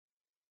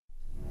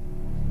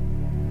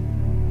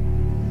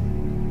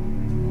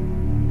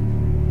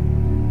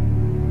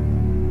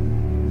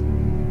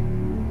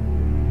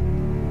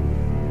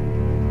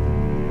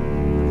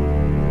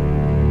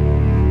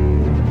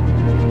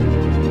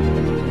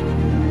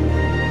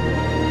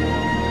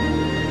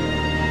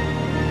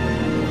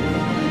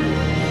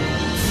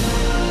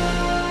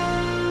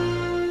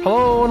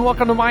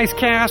welcome to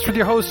MiceCast with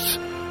your hosts,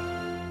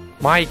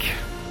 Mike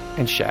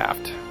and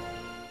Shaft.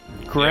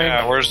 Greg,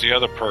 yeah, where's the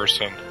other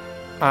person?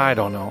 I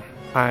don't know.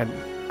 I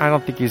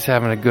don't think he's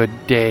having a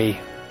good day.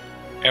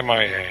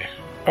 MIA.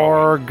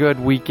 Or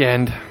good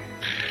weekend.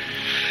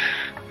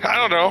 I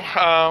don't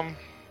know.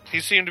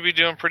 He seemed to be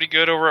doing pretty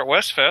good over at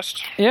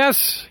Westfest.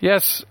 Yes.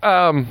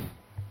 Well,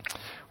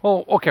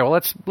 okay. Well,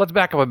 let's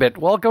back up a bit.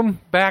 Welcome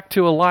back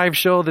to a live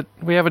show that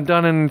we haven't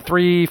done in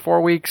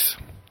 3-4 weeks.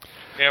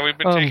 Yeah, we've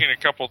been taking a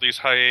couple of these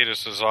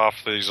hiatuses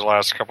off these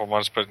last couple of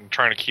months, but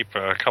trying to keep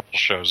a couple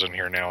shows in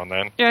here now and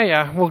then.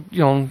 Yeah. Well,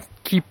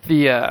 keep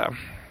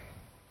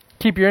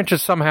your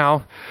interest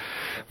somehow.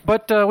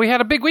 But we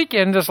had a big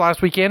weekend this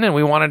last weekend, and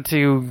we wanted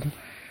to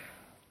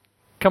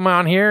come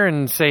on here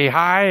and say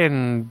hi,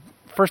 and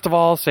first of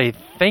all, say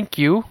thank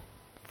you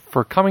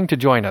for coming to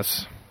join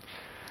us.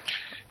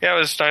 Yeah, it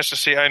was nice to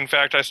see. In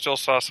fact, I still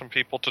saw some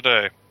people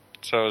today.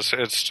 So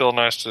it's still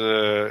nice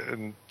to...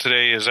 And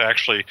today is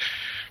actually...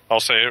 I'll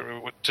say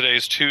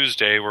today's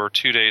Tuesday. We're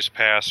 2 days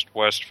past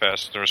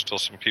Westfest. There's still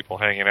some people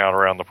hanging out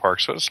around the park.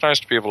 So it's nice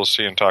to be able to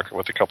see and talk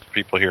with a couple of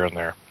people here and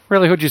there.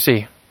 Really? Who'd you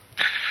see?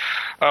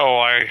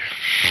 Oh,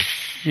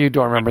 You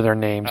don't remember their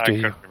names, do you?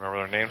 I couldn't remember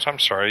their names. I'm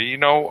sorry. You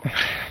know,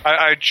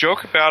 I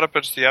joke about it,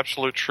 but it's the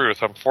absolute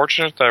truth. I'm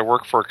fortunate that I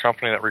work for a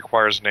company that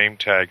requires name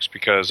tags,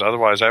 because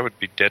otherwise I would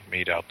be dead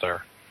meat out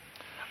there.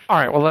 All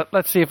right, well,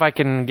 let's see if I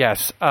can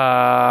guess.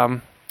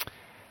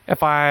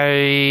 If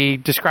I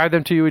describe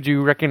them to you, would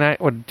you recognize,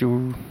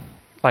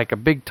 like a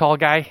big, tall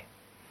guy?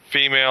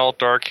 Female,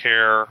 dark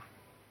hair.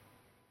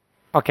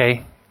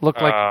 Okay,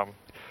 looked like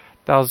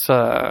that was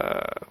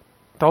the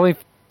only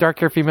dark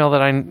hair female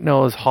that I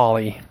know is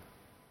Holly.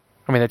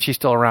 I mean, that she's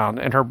still around,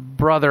 and her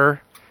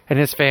brother and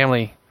his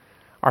family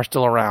are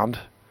still around.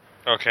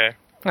 Okay.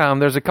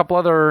 There's a couple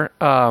other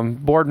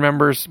board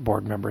members,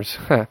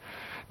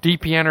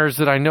 DPNers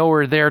that I know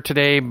were there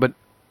today, but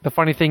the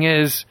funny thing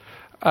is,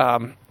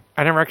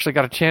 I never actually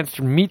got a chance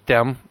to meet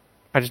them.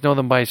 I just know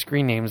them by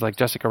screen names, like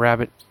Jessica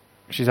Rabbit.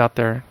 She's out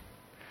there,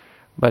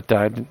 but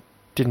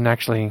didn't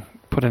actually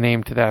put a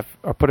name to that,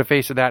 or put a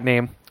face to that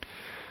name.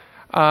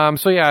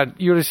 So yeah,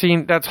 you would have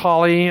seen, that's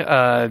Holly,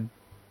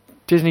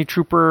 Disney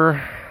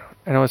Trooper.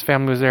 I know his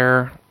family was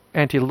there.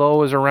 Auntie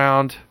Lo is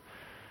around.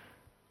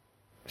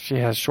 She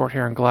has short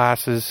hair and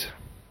glasses.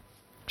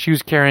 She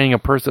was carrying a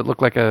purse that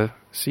looked like a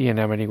sea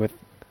anemone with...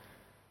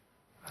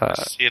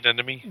 sea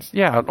anemone?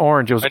 Yeah,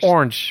 orange. It was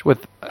orange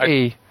with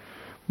a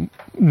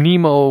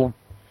Nemo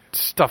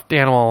stuffed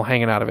animal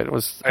hanging out of it. It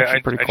was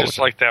actually pretty cool. I just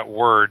like that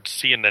word,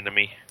 sea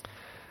anemone.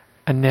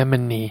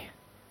 Anemone.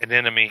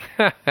 Anemone.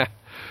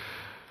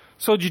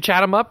 So did you chat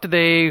them up? Did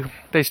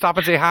they stop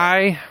and say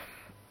hi?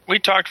 We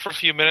talked for a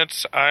few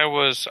minutes. I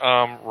was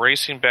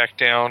racing back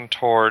down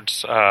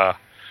towards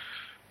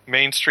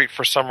Main Street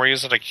for some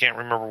reason. I can't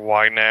remember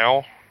why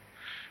now.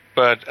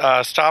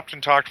 But stopped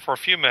and talked for a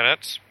few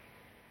minutes.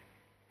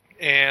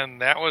 And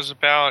that was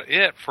about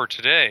it for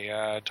today.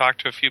 I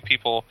talked to a few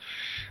people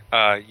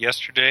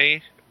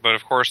yesterday, but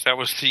of course that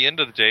was the end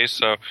of the day.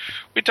 So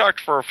we talked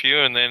for a few,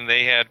 and then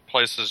they had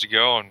places to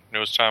go, and it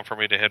was time for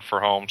me to head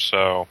for home.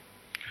 So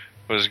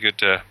it was good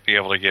to be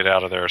able to get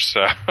out of there.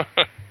 So,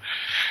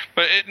 but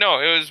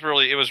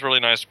it was really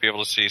nice to be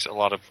able to see a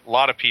lot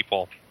of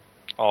people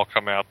all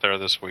come out there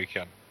this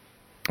weekend.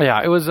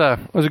 Yeah, it was a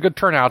good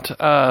turnout.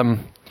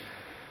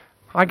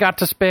 I got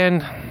to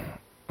spend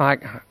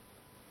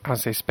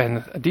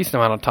spend a decent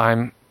amount of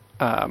time,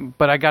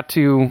 but I got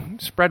to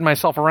spread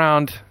myself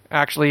around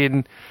actually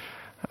and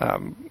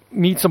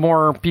meet some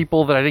more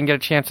people that I didn't get a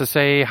chance to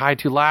say hi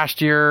to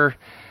last year.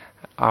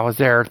 I was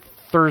there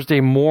Thursday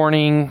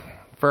morning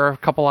for a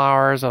couple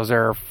hours. I was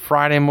there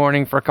Friday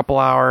morning for a couple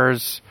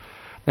hours.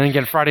 Then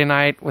again Friday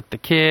night with the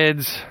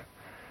kids.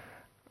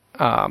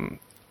 And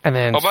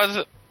then...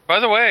 Oh, by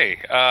the way,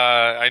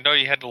 I know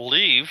you had to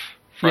leave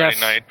Friday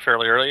night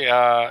fairly early.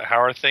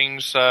 How are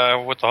things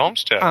with the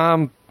homestead?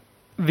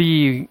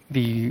 The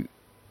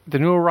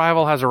new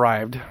arrival has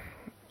arrived.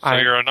 So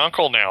you're an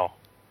uncle now.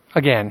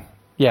 Again,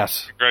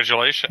 yes.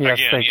 Congratulations. Yes,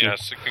 again, thank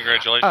yes. you.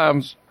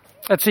 Congratulations.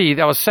 Let's see,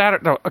 that was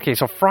Saturday. No, okay,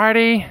 so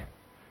Friday.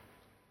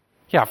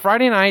 Yeah,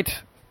 Friday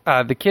night,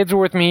 the kids were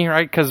with me,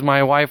 right? Because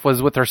my wife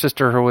was with her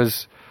sister who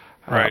was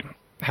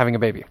having a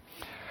baby.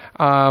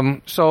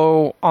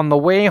 So on the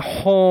way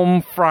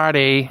home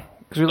Friday,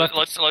 because we left.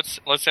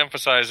 Let's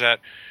emphasize that.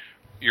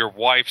 Your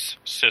wife's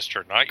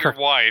sister, not your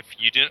wife.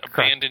 You didn't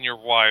abandon your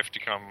wife to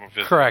come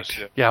visit. Correct.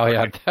 Us.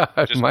 Yeah,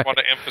 Just want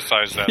to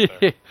emphasize that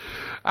there.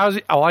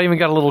 I even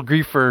got a little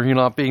grief for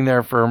not being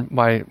there for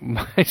my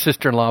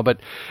sister-in-law.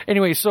 But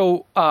anyway,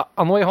 so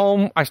on the way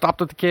home, I stopped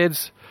with the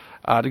kids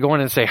to go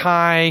in and say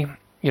hi.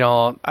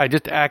 I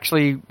just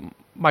actually,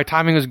 my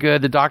timing was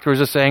good. The doctor was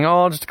just saying,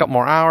 just a couple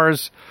more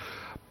hours.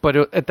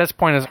 But at this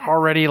point, it's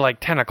already like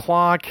 10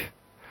 o'clock.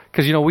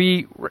 Because,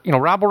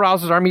 Rabble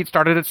Rouses, our meet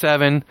started at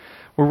 7.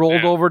 We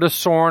rolled over to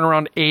Soarin'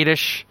 around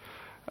 8-ish.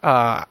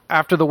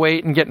 After the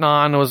wait and getting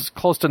on, it was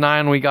close to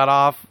 9 we got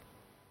off.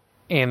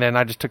 And then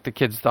I just took the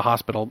kids to the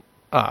hospital.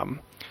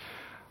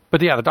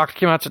 But yeah, the doctor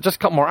came out and said, just a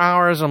couple more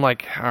hours. I'm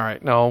like, all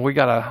right, no, I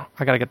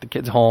gotta get the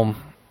kids home.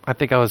 I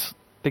think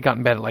they got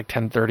in bed at like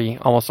 10:30,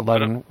 almost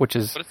 11, which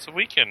is... But it's the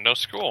weekend, no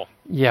school.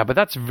 Yeah, but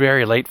that's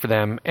very late for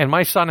them. And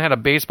my son had a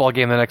baseball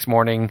game the next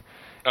morning.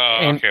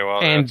 Okay,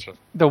 well, and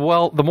the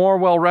more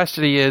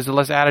well-rested he is, the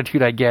less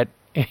attitude I get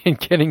in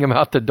getting him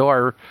out the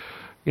door,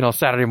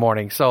 Saturday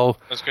morning. So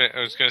I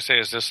was gonna say,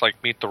 is this like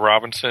Meet the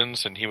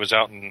Robinsons, and he was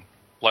out in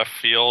left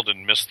field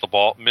and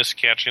missed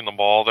catching the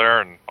ball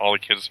there, and all the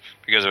kids,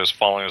 because it was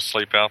falling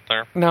asleep out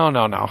there? No,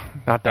 not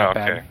that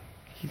bad.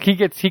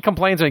 He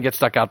complains when he gets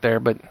stuck out there,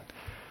 but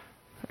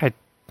I,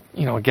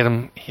 get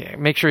him,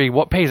 make sure he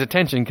pays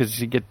attention, because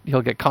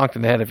he'll get conked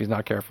in the head if he's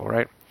not careful,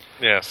 right?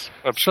 Yes,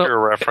 obscure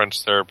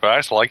reference there, but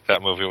I liked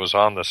that movie. It was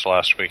on this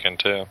last weekend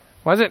too.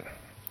 Was it?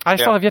 I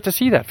still have yet to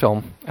see that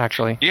film,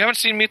 actually. You haven't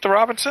seen Meet the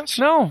Robinsons?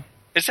 No.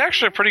 It's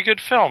actually a pretty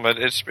good film.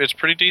 It's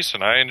pretty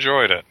decent. I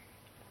enjoyed it.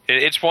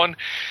 It's one,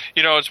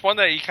 it's one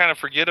that you kind of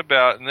forget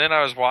about, and then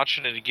I was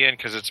watching it again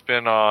because it's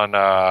been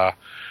on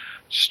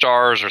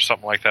Stars or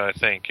something like that, I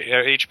think.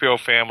 HBO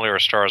Family or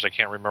Stars, I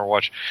can't remember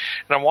which.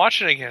 And I'm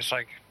watching it again, it's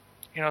like,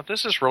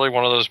 this is really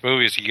one of those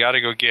movies you got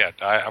to go get.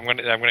 I'm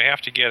gonna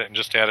have to get it and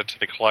just add it to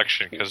the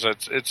collection, because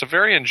it's a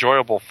very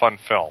enjoyable, fun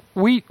film.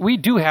 We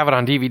do have it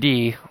on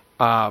DVD.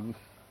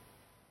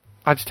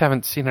 I just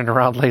haven't seen it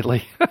around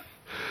lately.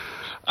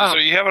 So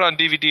you have it on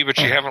DVD, but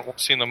you haven't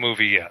seen the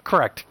movie yet.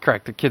 Correct.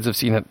 The kids have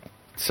seen it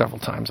several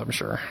times, I'm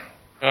sure.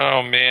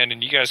 Oh man,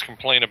 and you guys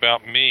complain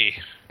about me.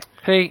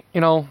 Hey,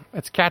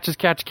 it's catch as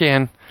catch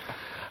can.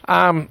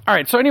 All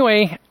right. So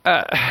anyway.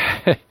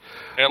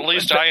 At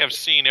least I have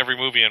seen every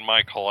movie in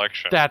my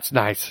collection. That's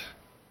nice.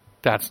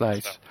 So,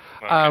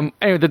 okay.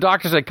 Anyway, the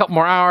doctor said a couple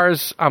more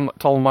hours. I'm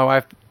told my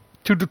wife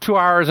 2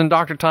 hours in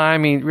doctor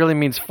time. He really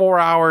means 4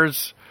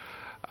 hours.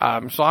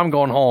 So I'm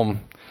going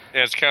home.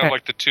 Yeah, it's kind of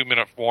like the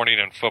 2-minute warning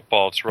in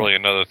football. It's really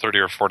another 30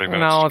 or 40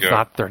 minutes. No, it's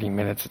not 30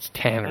 minutes. It's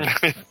 10 or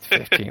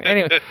 15.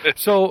 Anyway,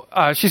 so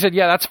she said,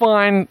 yeah, that's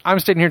fine. I'm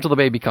staying here until the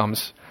baby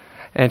comes.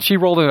 And she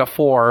rolled in at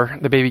 4.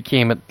 The baby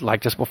came at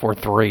like just before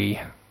 3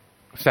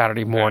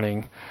 Saturday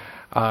morning.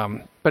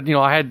 But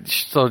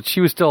so she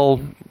was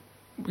still,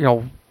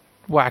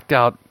 whacked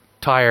out,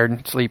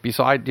 tired, sleepy.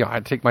 So I had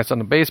to take my son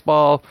to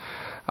baseball,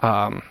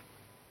 and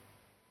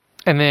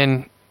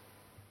then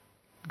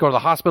go to the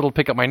hospital to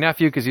pick up my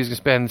nephew, because he's going to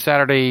spend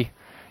Saturday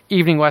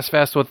evening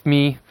Westfest with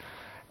me.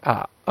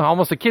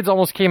 The kids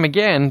almost came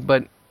again,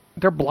 but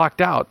they're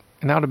blocked out,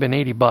 and that would have been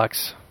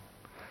 $80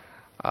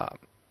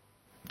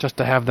 just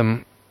to have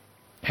them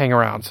hang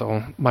around.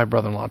 So my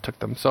brother-in-law took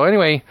them. So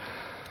anyway,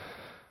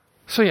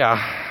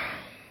 yeah.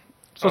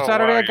 So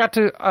Saturday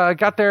I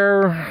got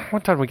there.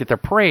 What time did we get there?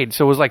 Parade.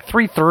 So it was like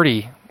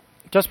 3:30,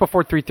 just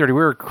before 3:30. We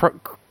were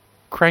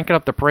cranking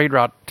up the parade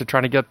route to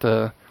try to get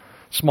to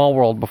Small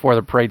World before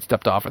the parade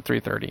stepped off at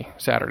 3:30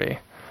 Saturday.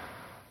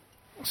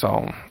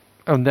 So,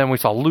 and then we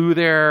saw Lou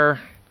there,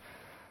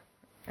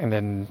 and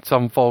then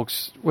some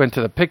folks went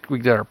to we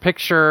did our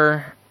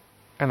picture,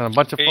 and then a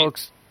bunch of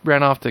folks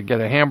ran off to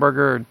get a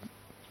hamburger,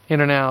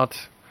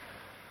 In-N-Out.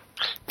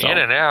 So,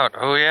 In-N-Out.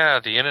 Oh, yeah,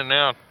 the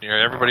In-N-Out.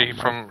 Everybody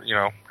from,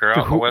 you're out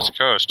on the West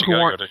Coast. You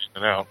got to go to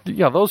In-N-Out.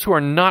 Yeah, those who are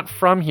not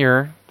from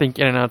here think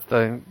In-N-Out's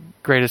the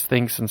greatest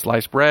thing since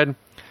sliced bread.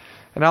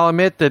 And I'll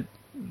admit that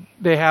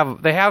they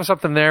have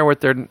something there with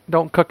their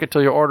don't cook it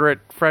till you order it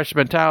fresh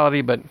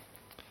mentality, but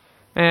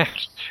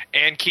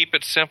And keep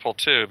it simple,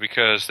 too,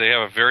 because they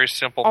have a very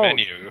simple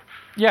menu.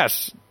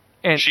 Yes.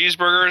 And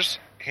cheeseburgers,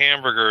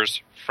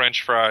 hamburgers,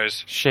 French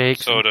fries,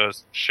 shakes,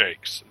 sodas,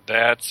 shakes.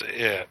 That's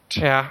it.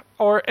 Yeah.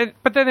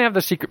 But then they have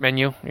the secret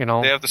menu, They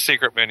have the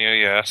secret menu,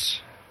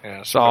 yes.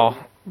 So,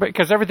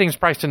 because everything's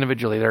priced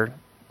individually, they're,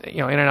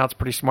 In-N-Out's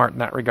pretty smart in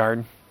that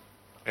regard.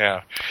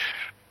 Yeah.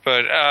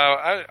 But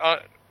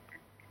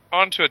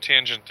on to a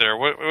tangent there.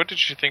 What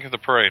did you think of the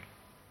parade?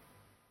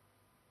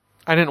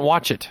 I didn't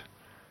watch it.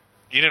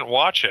 You didn't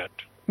watch it?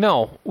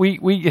 No. We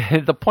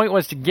the point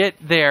was to get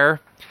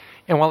there.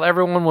 And while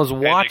everyone was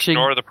watching,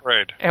 ignore the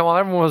parade. And while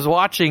everyone was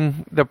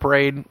watching the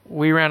parade,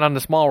 we ran on to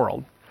Small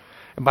World.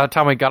 And by the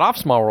time we got off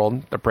Small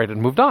World, the parade had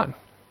moved on.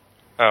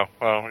 Oh,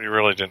 well, you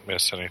really didn't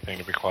miss anything,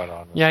 to be quite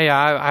honest.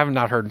 Yeah, I have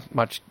not heard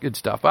much good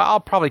stuff, but I'll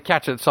probably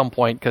catch it at some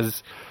point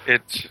because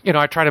it's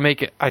I try to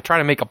make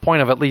a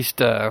point of at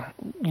least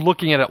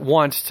looking at it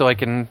once so I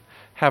can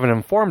have an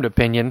informed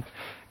opinion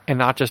and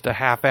not just a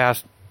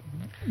half-assed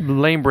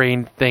lame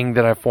brain thing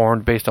that I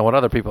formed based on what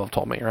other people have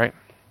told me, right?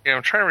 Yeah,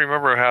 I'm trying to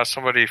remember how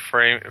somebody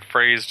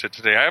phrased it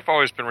today. I've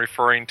always been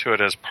referring to it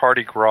as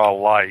Party Gras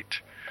Light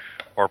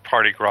or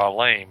Party Gras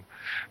Lame.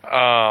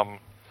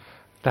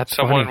 That's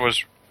someone funny.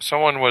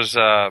 Someone was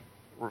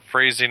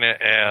phrasing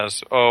it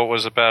as, it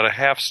was about a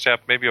half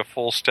step, maybe a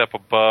full step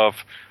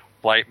above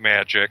Light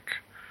Magic.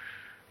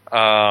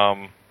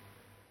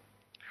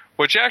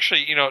 Which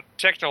actually,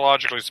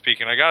 technologically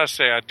speaking, I gotta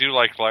say, I do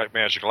like Light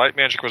Magic. Light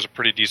Magic was a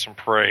pretty decent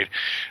parade.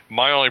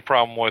 My only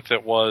problem with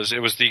it was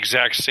the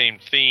exact same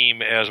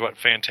theme as what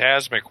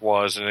Fantasmic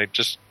was, and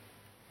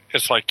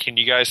it's like, can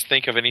you guys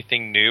think of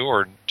anything new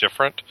or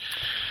different?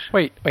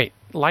 Wait.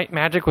 Light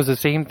Magic was the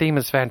same theme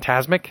as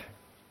Phantasmic?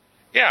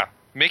 Yeah.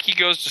 Mickey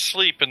goes to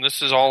sleep, and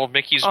this is all of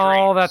Mickey's dreams.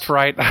 Oh, that's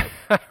right.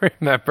 I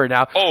remember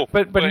now. Oh,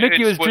 but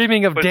Mickey was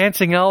dreaming of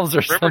dancing elves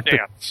or something.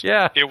 Riverdance.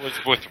 Yeah. It was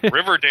with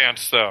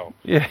Riverdance, though.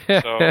 Yeah.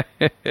 So,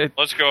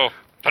 let's go.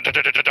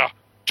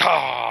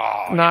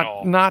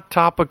 Not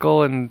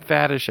topical and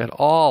faddish at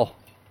all.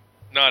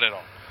 Not at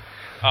all.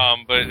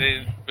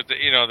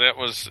 That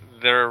was,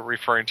 they're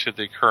referring to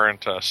the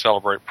current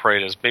Celebrate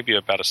Parade as maybe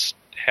about a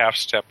half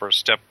step or a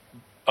step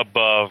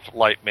above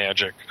Light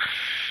Magic.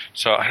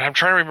 So, and I'm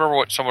trying to remember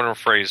what someone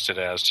phrased it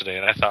as today,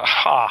 and I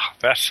thought,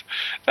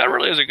 that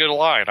really is a good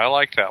line. I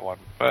like that one,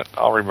 but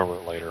I'll remember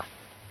it later.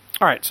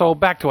 All right, so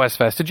back to West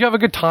Fest. Did you have a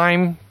good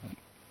time?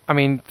 I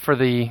mean, for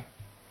the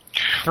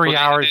 3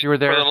 hours you were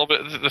there? For the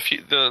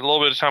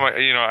little bit of time,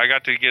 I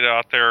got to get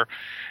out there.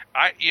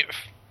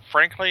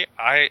 Frankly,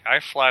 I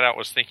flat out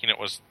was thinking it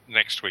was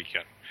next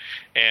weekend.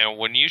 And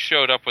when you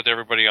showed up with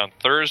everybody on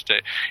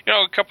Thursday,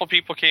 a couple of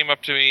people came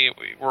up to me.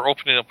 We're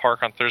opening the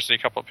park on Thursday. A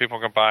couple of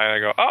people come by, and I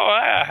go, "Oh,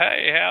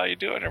 hey, how you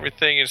doing?"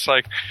 Everything. It's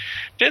like,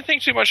 didn't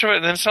think too much of it.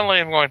 And then suddenly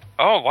I'm going,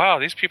 "Oh, wow,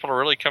 these people are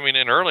really coming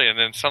in early." And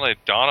then suddenly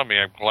it dawned on me.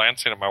 I'm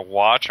glancing at my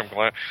watch.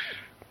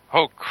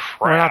 Oh,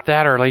 crap. We're not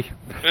that early.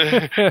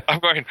 I'm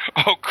going,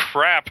 oh,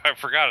 crap. I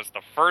forgot it's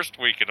the first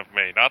weekend of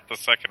May, not the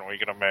second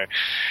weekend of May.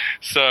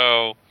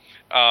 So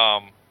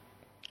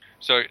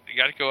you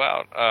got to go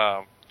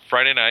out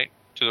Friday night.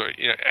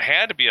 It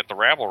had to be at the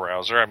Rabble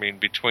Rouser. I mean,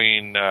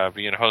 between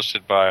being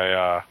hosted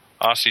by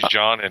Aussie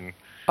John and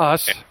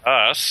us,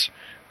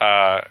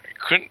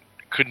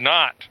 could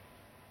not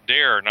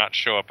dare not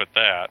show up at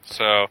that.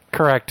 So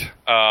correct.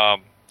 I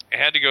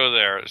had to go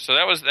there. So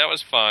that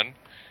was fun.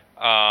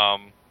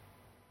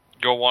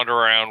 Go wander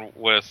around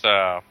with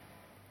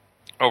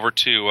over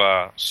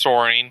to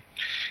Soaring.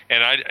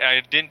 And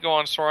I didn't go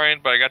on Soaring,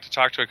 but I got to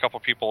talk to a couple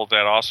people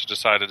that also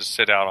decided to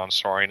sit out on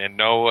Soaring. And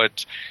no,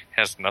 it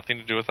has nothing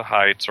to do with the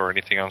heights or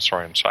anything on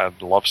Soaring. So I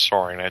love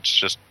Soaring. It's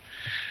just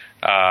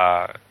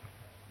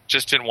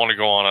didn't want to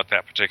go on at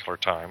that particular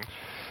time.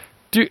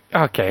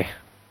 Okay.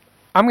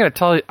 I'm going to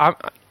tell you.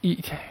 You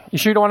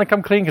sure you don't want to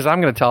come clean? Because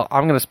I'm going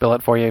to spill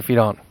it for you if you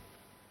don't.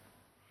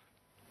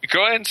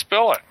 Go ahead and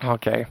spill it.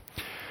 Okay.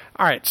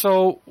 All right.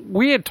 So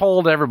we had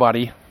told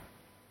everybody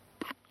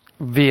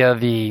via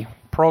the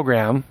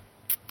program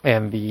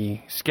and the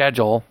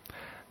schedule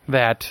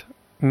that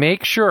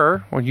make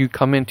sure when you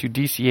come into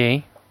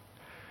DCA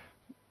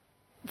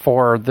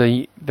for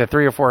the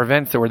 3 or 4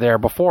 events that were there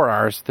before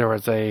ours, there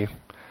was a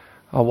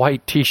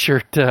white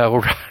T-shirt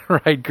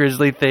Ride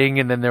Grizzly thing,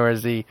 and then there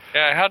was the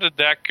how did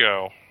that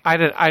go? I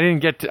didn't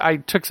get to. I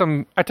took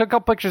a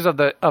couple pictures of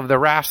the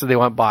rafts that they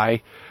went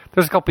by.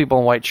 There's a couple people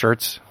in white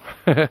shirts.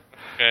 Okay.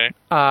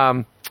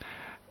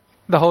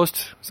 The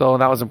host, so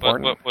that was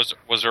important.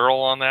 Was Earl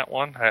on that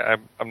one?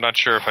 I'm not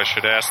sure if I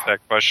should ask that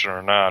question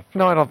or not.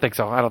 No, I don't think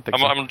so.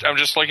 I'm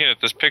just looking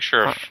at this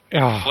picture of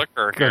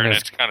Flickr here, and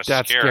it's kind of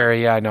that's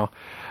scary. Yeah, I know.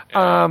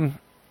 Yeah.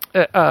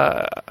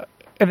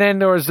 And then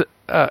there was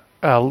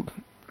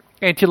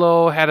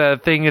Antilo had a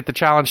thing at the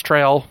Challenge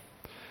Trail.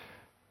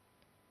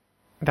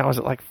 That was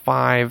at like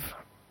 5.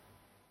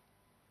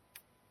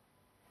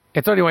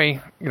 And so anyway,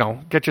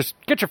 get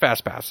your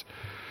fast pass.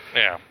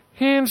 Yeah.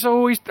 And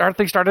so our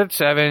thing started at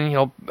 7.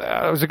 It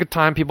was a good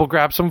time. People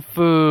grabbed some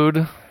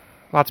food.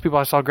 Lots of people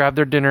I saw grab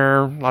their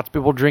dinner. Lots of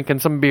people drinking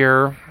some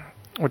beer,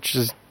 which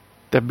is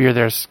the beer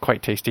there's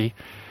quite tasty.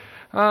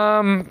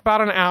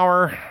 About an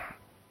hour.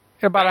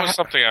 That was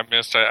something I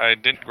missed. I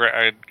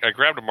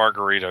grabbed a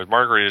margarita.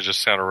 Margarita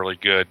just sounded really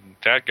good.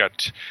 That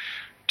got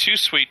too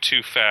sweet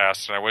too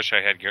fast, and I wish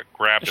I had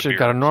grabbed a beer. Should have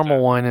got a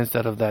normal one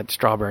instead of that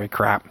strawberry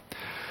crap.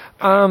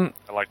 I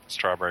like the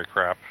strawberry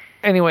crap.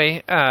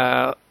 Anyway,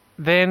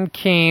 then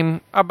came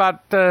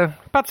about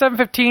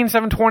 7:15,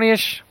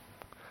 7:20ish.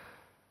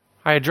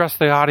 I addressed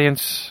the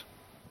audience,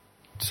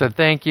 said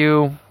thank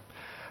you.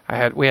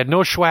 We had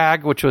no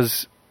swag, which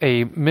was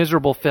a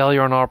miserable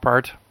failure on our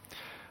part.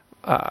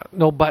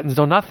 No buttons,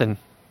 no nothing.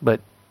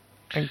 But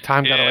I think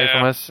time got away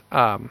from us.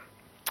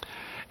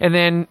 And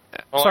then,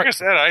 like I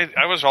said,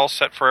 I was all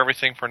set for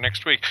everything for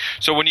next week.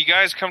 So when you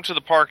guys come to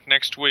the park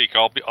next week,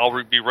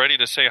 I'll be ready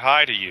to say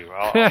hi to you.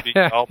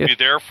 I'll be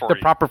there for you.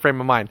 The proper frame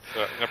of mind.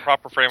 The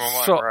proper frame of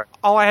mind. So right.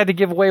 All I had to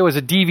give away was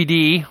a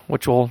DVD,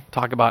 which we'll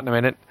talk about in a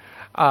minute,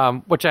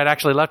 which I'd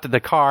actually left in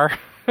the car.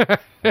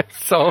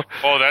 So.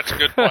 Oh, that's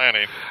good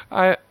planning.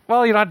 I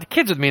had the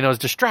kids with me, and it was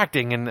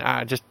distracting, and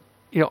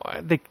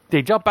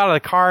they jump out of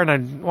the car, and I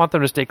want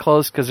them to stay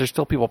close because there's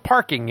still people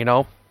parking,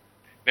 Now,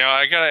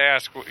 I got to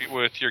ask,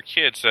 with your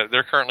kids,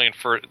 they're currently in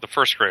the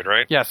first grade,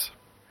 right? Yes.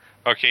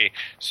 Okay,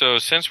 so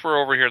since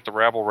we're over here at the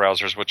Rabble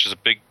Rousers, which is a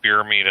big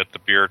beer meet at the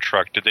beer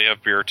truck, did they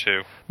have beer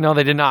too? No,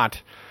 they did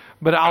not.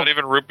 But not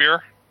even root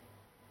beer?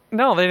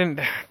 No, they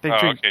didn't.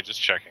 Okay,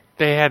 just checking.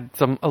 They had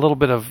a little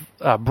bit of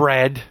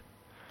bread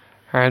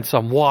and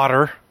some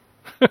water.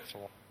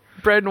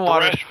 Bread and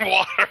water. Bread and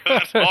water.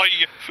 That's all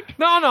you get.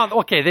 No.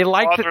 Okay, they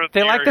like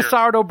the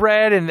sourdough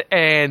bread,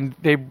 and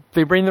they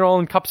bring their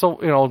own cups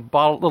of little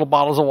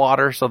bottles of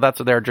water. So that's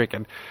what they're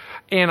drinking.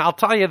 And I'll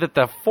tell you that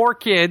the 4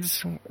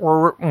 kids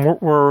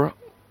were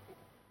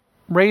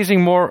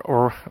raising more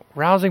or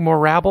rousing more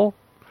rabble.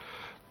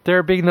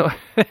 They're being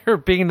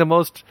the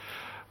most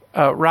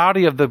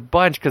rowdy of the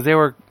bunch because they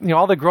were,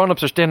 all the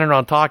grown-ups are standing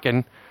around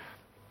talking,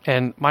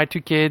 and my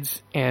 2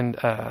 kids and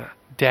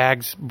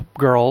Dag's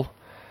girl,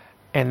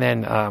 and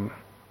then a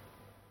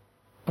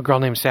girl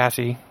named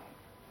Sassy,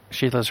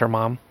 Sheila's her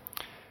mom.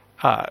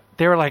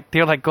 They were like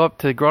go up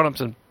to the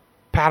grown-ups and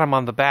pat them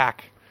on the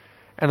back.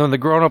 And when the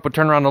grown-up would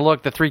turn around and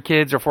look, the 3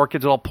 kids or 4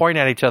 kids would all point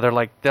at each other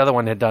like the other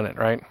one had done it,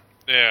 right?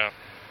 Yeah.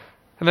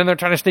 And then they're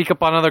trying to sneak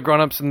up on other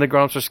grown-ups, and the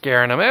grown-ups are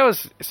scaring them.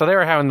 So they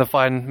were having the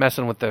fun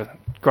messing with the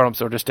grown-ups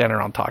that were just standing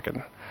around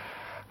talking.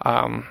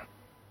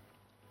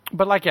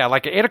 But like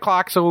at 8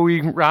 o'clock, so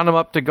we round them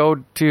up to go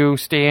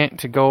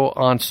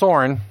on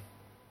Soarin'.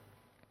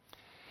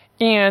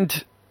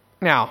 And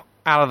now,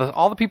 out of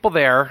all the people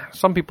there,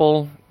 some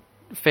people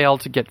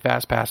failed to get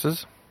fast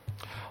passes,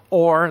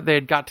 or they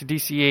had got to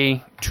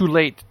DCA too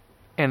late,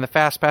 and the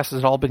fast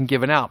passes had all been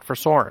given out for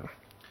Soarin'.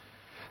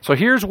 So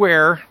here's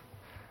where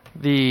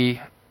the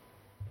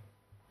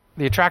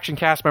attraction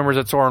cast members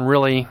at Soarin'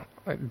 really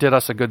did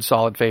us a good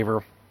solid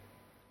favor.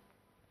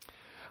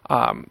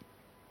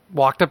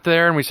 Walked up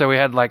there and we said we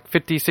had like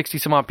 50, 60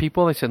 some odd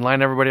people. They said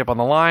line everybody up on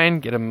the line,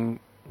 get them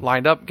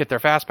lined up, get their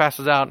fast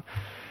passes out.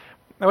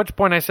 At which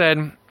point I said,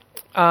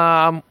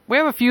 we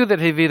have a few that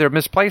have either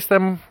misplaced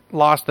them,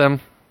 lost them,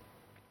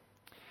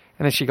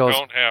 and then she goes,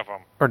 don't have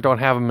them. Or don't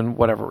have them in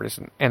whatever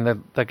reason.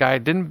 And the guy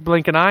didn't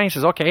blink an eye. He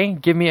says, okay,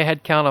 give me a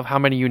head count of how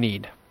many you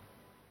need.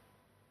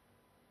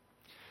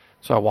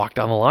 So I walked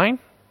down the line.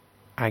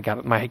 I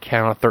got my head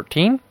count of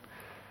 13.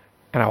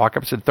 And I walk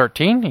up and said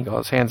 13. He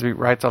goes, hands me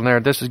writes on there,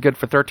 this is good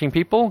for 13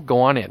 people.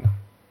 Go on in.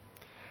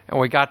 And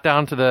we got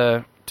down to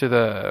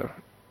the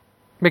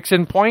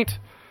mix-in point.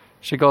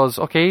 She goes,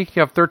 okay, you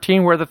have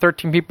 13. Where are the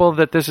 13 people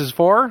that this is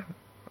for?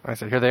 I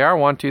said, here they are,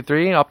 1, 2,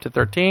 3, up to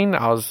 13.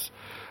 I was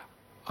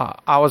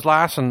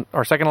last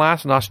or second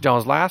last, and Austin John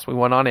was last. We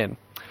went on in.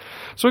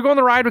 So we go on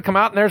the ride. We come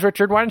out, and there's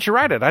Richard. Why didn't you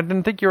ride it? I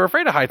didn't think you were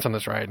afraid of heights on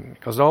this ride.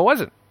 He goes, no, it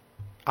wasn't.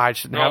 I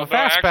just didn't have a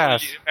fast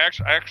pass.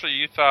 Actually,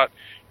 you thought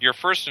your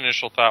first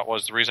initial thought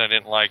was the reason I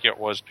didn't like it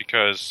was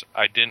because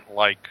I didn't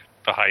like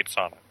the heights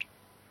on it.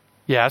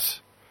 Yes,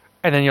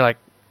 and then you're like,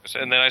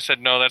 and then I said,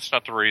 no, that's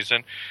not the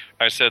reason.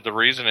 I said the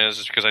reason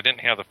is because I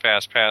didn't have the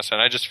fast pass,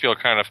 and I just feel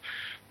kind of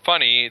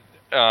funny.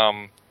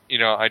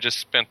 I just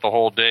spent the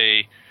whole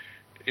day,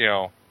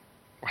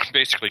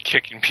 basically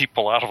kicking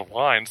people out of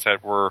lines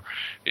that were,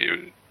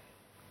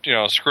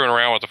 screwing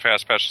around with the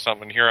fast pass or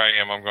something. Here I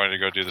am. I'm going to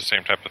go do the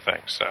same type of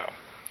thing. So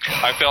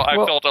I felt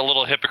a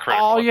little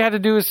hypocritical. All you had to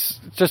do is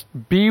just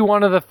be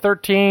one of the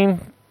 13,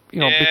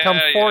 become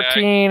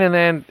 14, and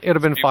then it would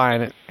have been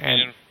fine.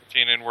 And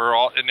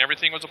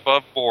everything was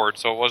above board,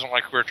 so it wasn't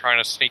like we were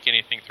trying to sneak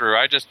anything through.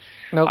 I just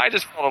felt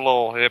a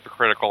little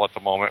hypocritical at the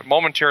moment.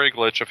 Momentary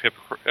glitch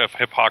of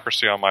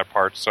hypocrisy on my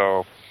part.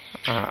 So,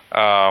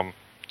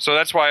 so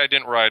that's why I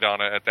didn't ride on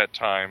it at that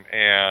time.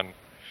 And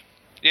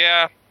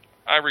yeah,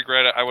 I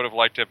regret it. I would have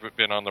liked to have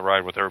been on the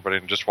ride with everybody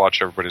and just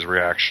watch everybody's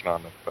reaction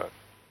on it. But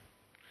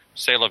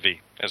c'est la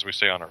vie, as we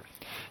say on Earth.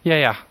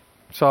 Yeah.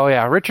 So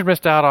yeah, Richard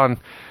missed out on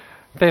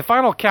the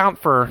final count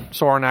for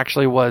Soarin'.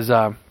 Actually, was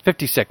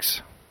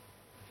 56.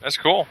 That's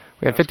cool.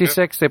 We had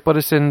 56. Good. They put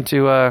us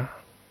into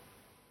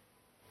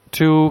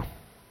two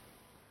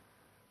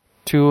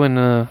in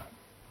a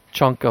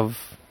chunk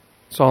of.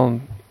 So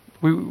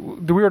we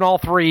were in all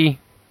 3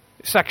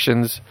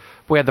 sections.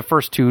 We had the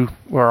first 2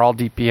 were all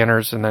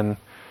DPNers, and then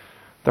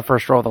the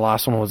first row, the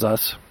last one was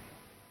us.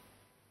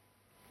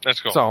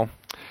 That's cool. So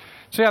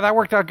yeah, that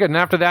worked out good. And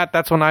after that,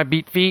 that's when I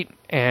beat feet,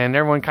 and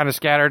everyone kind of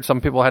scattered. Some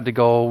people had to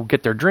go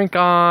get their drink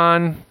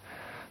on.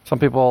 Some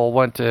people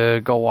went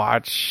to go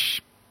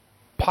watch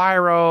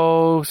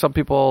pyro.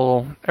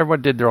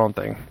 Everyone did their own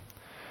thing.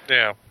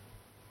 Yeah.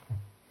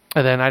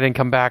 And then I didn't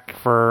come back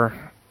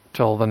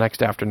till the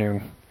next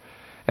afternoon.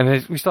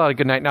 And we still had a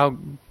good night. Now,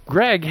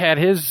 Greg had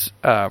his,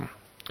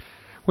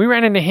 we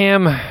ran into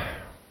him.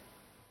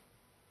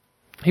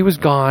 He was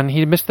gone.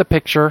 He missed the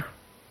picture.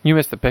 You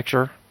missed the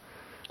picture.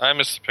 I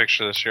missed the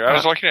picture this year. I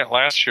was looking at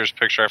last year's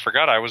picture. I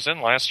forgot I was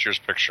in last year's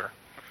picture.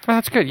 Oh,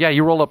 that's good. Yeah,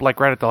 you rolled up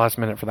right at the last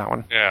minute for that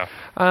one. Yeah.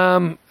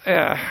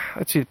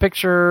 Let's see the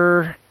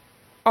picture.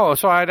 Oh,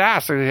 so I'd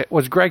asked,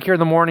 was Greg here in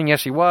the morning?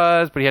 Yes, he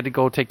was, but he had to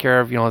go take care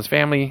of, his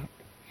family,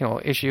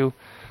 issue.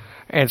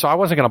 And so I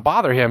wasn't going to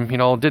bother him,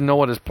 didn't know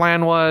what his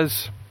plan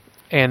was.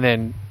 And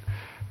then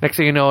next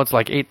thing you know, it's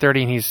like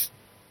 8:30 and he's,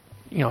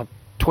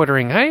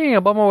 twittering, hey,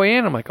 I'm on my way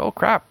in. I'm like, oh,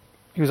 crap.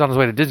 He was on his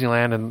way to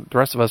Disneyland and the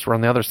rest of us were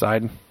on the other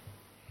side.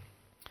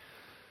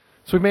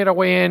 So we made our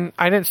way in.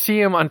 I didn't see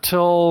him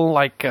until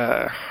like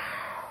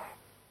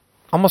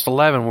almost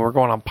 11 when we were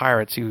going on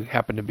Pirates. He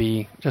happened to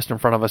be just in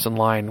front of us in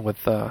line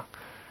with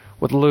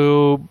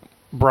Lou,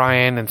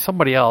 Brian, and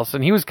somebody else.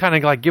 And he was kind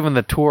of like giving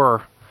the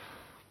tour,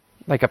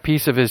 like a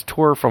piece of his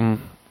tour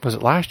from, was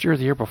it last year or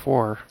the year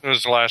before? It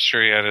was last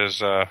year he had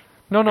his...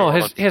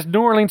 his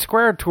New Orleans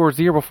Square tours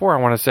the year before,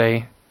 I want to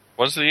say.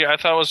 Was it? I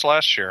thought it was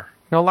last year.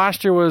 No,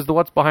 last year was the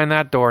What's Behind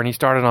That Door, and he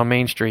started on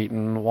Main Street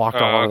and walked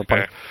all over the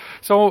place.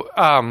 So,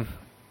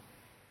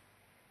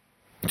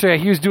 yeah,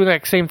 he was doing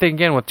that same thing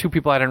again with two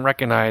people I didn't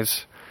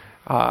recognize,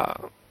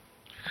 telling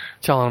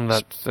them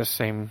that's the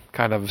same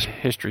kind of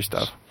history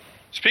stuff.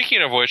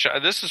 Speaking of which,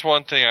 this is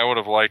one thing I would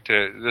have liked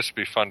to. This would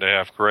be fun to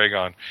have Greg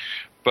on,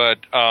 but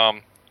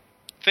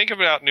think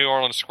about New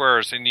Orleans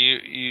squares, and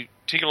you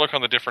take a look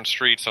on the different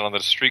streets and on the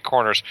street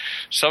corners.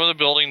 Some of the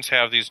buildings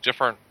have these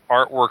different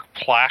artwork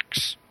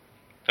plaques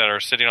that are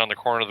sitting on the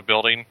corner of the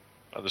building,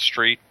 of the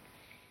street,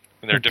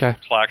 and there are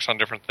different plaques on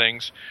different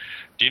things.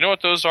 Do you know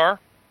what those are?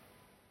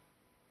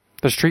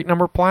 The street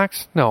number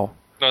plaques? No.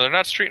 No, they're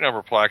not street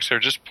number plaques. They're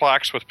just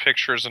plaques with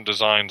pictures and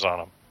designs on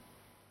them.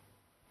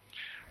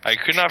 I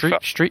could not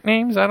street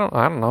names? I don't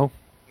know.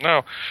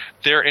 No,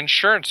 they're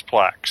insurance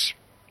plaques.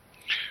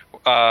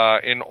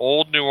 In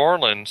old New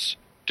Orleans,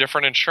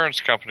 different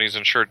insurance companies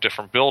insured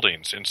different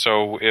buildings, and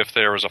so if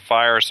there was a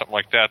fire or something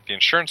like that, the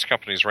insurance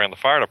companies ran the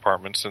fire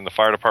departments, and the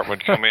fire department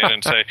would come in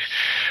and say,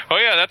 "Oh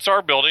yeah, that's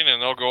our building,"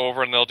 and they'll go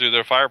over and they'll do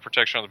their fire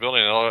protection on the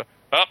building, and they'll,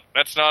 "Oh,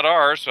 that's not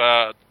ours,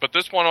 but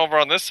this one over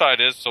on this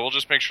side is, so we'll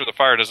just make sure the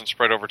fire doesn't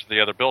spread over to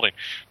the other building."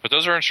 But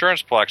those are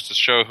insurance plaques to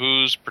show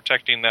who's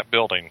protecting that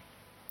building.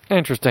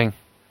 Interesting.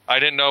 I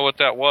didn't know what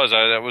that was.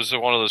 That was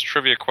one of those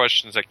trivia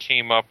questions that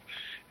came up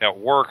at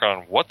work on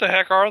what the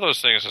heck are those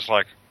things. It's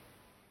like,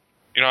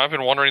 I've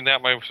been wondering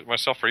that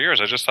myself for years.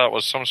 I just thought it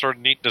was some sort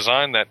of neat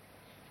design that,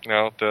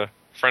 the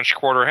French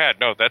Quarter had.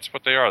 No, that's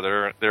what they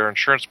are. They're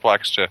insurance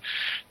plaques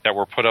that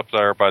were put up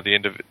there by the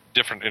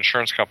different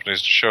insurance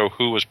companies to show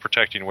who was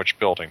protecting which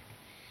building.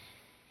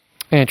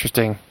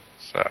 Interesting.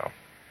 So,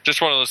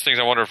 just one of those things.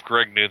 I wonder if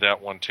Greg knew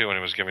that one too when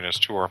he was giving his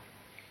tour.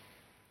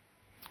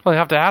 Well, you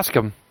have to ask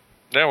him.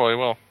 Yeah, well, he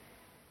will.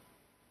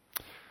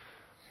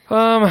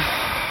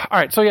 All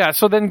right,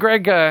 so then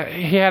Greg,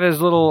 he had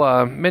his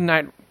little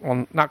midnight,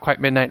 well, not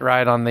quite midnight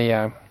ride on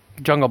the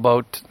Jungle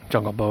Boat.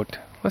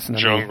 Listen to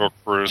me. Jungle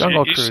Cruise.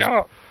 Jungle Cruise.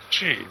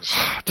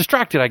 Jeez.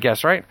 Distracted, I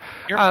guess, right?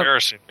 You're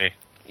embarrassing me.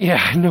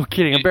 Yeah, no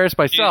kidding. Embarrassed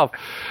myself.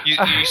 You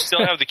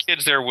still have the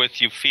kids there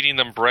with you, feeding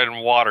them bread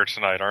and water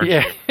tonight, aren't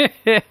you?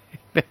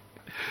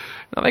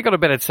 No, they go to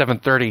bed at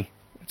 7:30.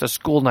 It's a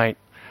school night.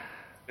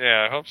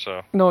 Yeah, I hope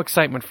so. No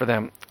excitement for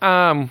them.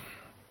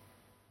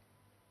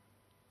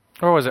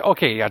 Where was it?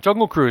 Okay, yeah,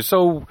 Jungle Cruise.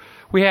 So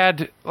we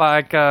had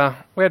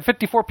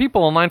 54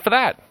 people in line for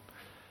that.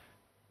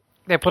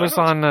 They put us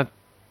on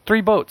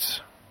 3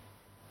 boats.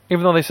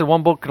 Even though they said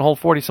one boat can hold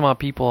 40 some odd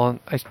people,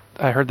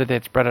 I heard that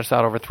they'd spread us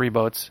out over 3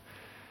 boats.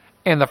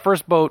 And the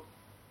first boat,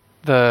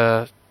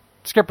 the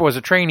skipper was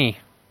a trainee.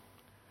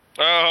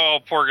 Oh,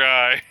 poor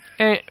guy.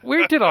 And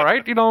we did all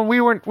right.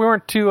 We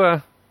weren't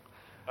too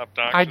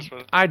obnoxious.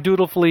 I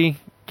dutifully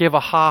gave a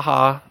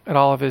ha-ha at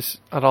all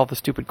the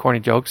stupid corny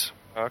jokes.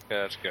 Okay,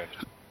 that's good.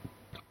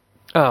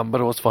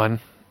 But it was fun.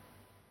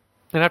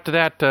 And after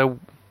that,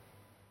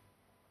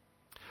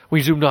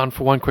 we zoomed on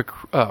for one quick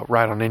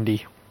ride on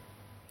Indy.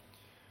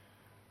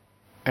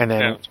 And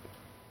then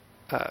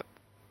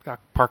got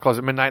park closed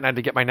at midnight, and I had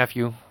to get my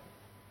nephew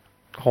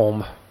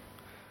home.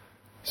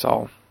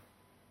 So.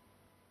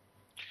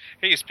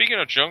 Hey, speaking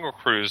of Jungle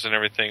Cruise and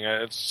everything,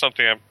 it's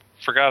something I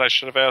forgot I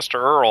should have asked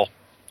Earl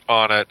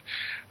on it.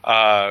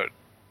 Of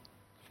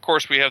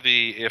course, we have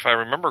if I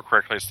remember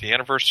correctly, it's the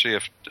anniversary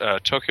of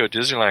Tokyo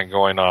Disneyland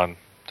going on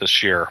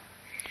this year.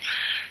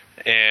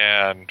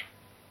 And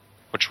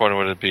which one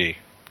would it be?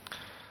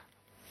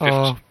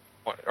 Or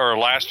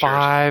last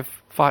year?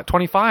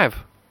 25.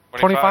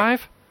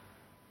 25?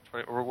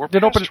 Did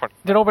it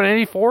open in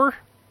 84?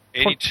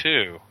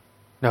 82.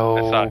 No.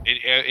 I thought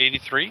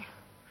 83?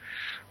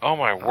 Oh,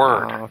 my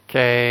word.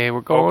 Okay,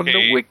 we're going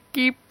to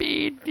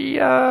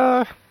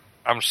Wikipedia.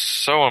 I'm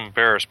so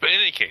embarrassed. But in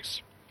any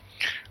case,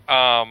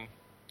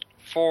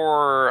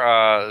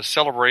 for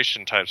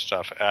celebration type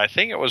stuff, I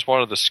think it was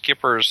one of the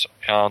skippers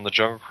on the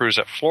Jungle Cruise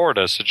at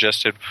Florida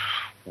suggested,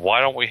 why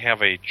don't we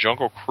have a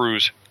Jungle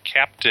Cruise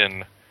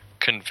captain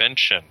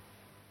convention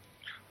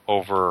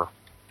over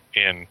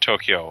in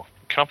Tokyo?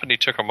 Company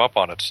took them up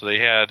on it, so they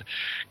had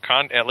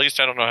at least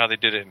I don't know how they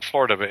did it in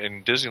Florida, but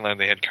in Disneyland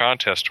they had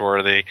contests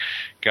where they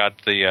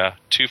got the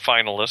 2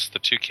 finalists, the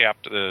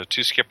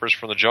 2 skippers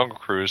from the Jungle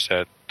Cruise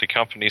that the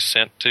company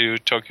sent to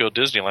Tokyo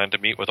Disneyland to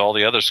meet with all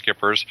the other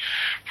skippers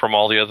from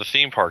all the other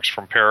theme parks,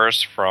 from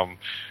Paris, from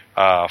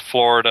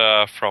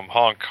Florida, from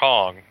Hong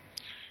Kong,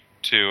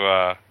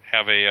 to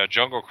have a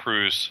Jungle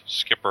Cruise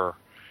skipper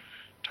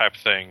type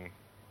thing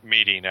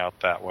meeting out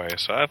that way.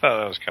 So I thought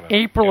that was kind of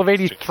April of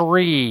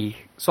 83.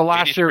 So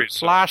last year was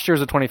the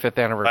 25th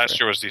anniversary. Last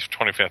year was the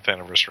 25th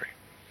anniversary.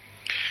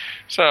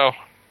 So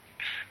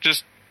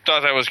just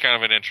thought that was kind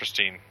of an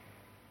interesting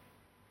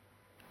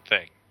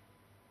thing.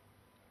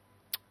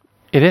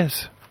 It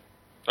is.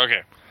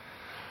 Okay.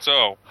 So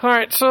all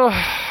right, so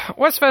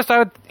Westfest,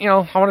 I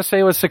want to say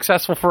it was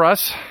successful for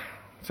us.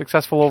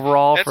 Successful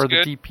overall for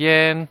the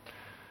DPN.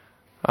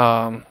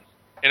 And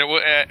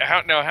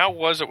how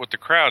was it with the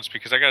crowds?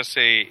 Because I got to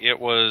say, it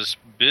was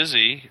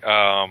busy.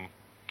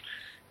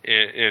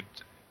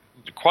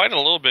 quite a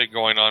little bit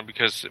going on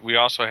because we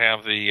also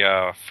have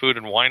the Food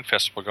and Wine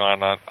Festival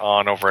going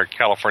on over at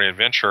California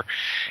Adventure,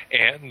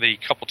 and the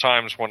couple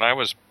times when I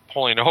was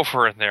pulling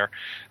over in there,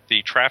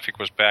 the traffic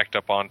was backed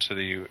up onto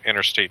the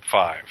Interstate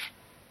 5.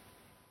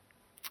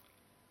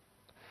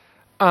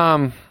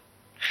 And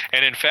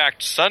in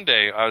fact,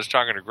 Sunday, I was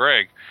talking to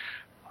Greg,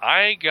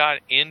 I got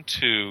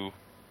into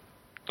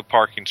the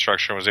parking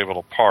structure and was able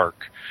to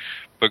park.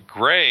 But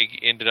Greg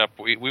ended up,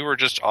 we were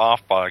just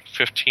off by like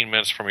 15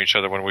 minutes from each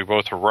other when we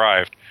both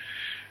arrived,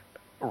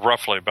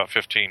 roughly about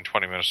 15,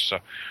 20 minutes or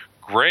so.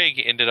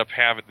 Greg ended up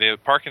having, the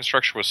parking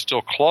structure was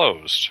still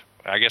closed.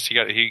 I guess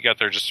he got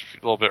there just a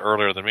little bit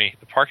earlier than me.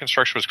 The parking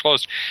structure was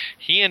closed.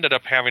 He ended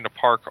up having to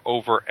park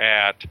over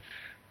at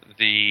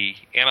the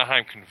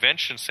Anaheim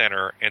Convention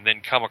Center and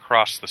then come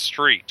across the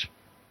street.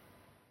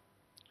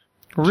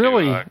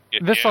 Really?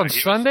 On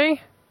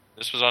Sunday?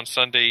 This was on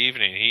Sunday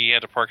evening. He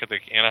had to park at the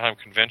Anaheim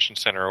Convention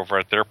Center over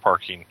at their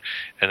parking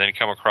and then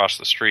come across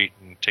the street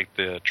and take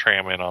the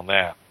tram in on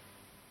that.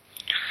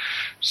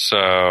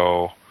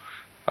 So,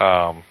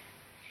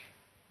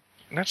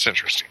 that's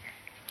interesting.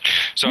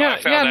 So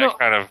I found that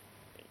kind of...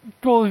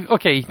 Well,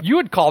 okay, you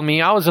had called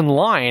me. I was in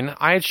line.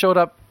 I had showed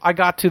up. I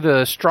got to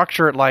the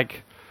structure at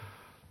like,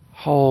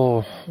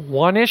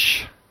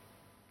 1-ish?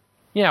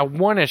 Yeah,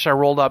 1-ish I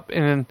rolled up.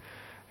 And then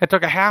it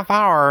took a half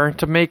hour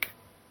to make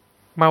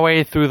my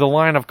way through the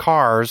line of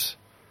cars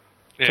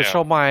to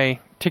show my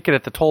ticket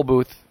at the toll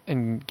booth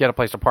and get a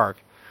place to park.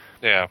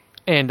 Yeah.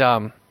 And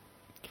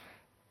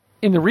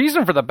the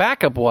reason for the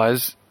backup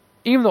was,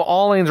 even though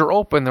all lanes were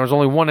open, there was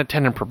only one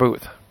attendant per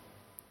booth.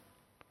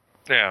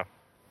 Yeah.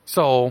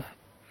 So...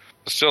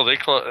 Still, they've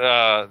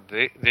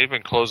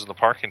been closing the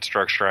parking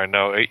structure, I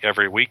know,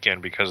 every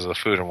weekend because of the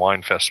Food and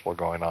Wine Festival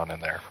going on in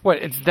there. What,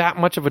 it's that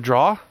much of a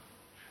draw?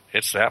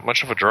 It's that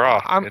much of a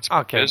draw. It's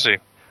busy.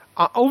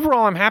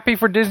 Overall, I'm happy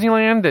for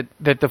Disneyland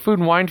that the Food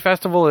and Wine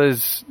Festival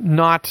is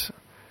not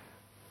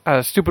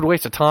a stupid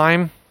waste of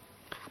time.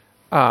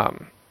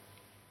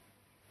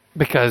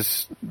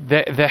 Because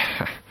their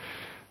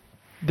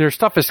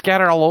stuff is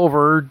scattered all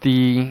over.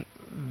 The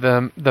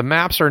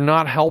maps are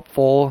not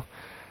helpful.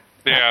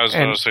 Yeah, I was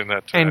noticing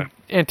that too.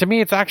 And to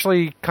me, it's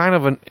actually kind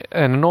of an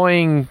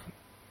annoying.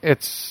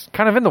 It's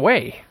kind of in the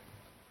way.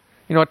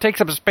 It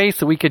takes up a space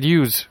that we could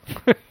use.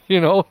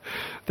 They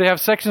have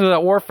sections of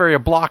that wharf area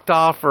blocked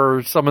off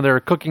for some of their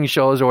cooking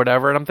shows or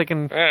whatever. And I'm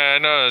thinking, yeah, I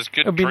know it's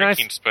good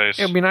drinking space.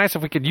 It would be nice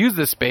if we could use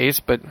this space,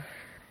 but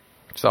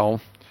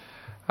well,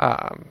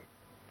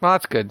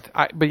 that's good.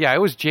 But yeah, it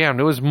was jammed.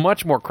 It was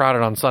much more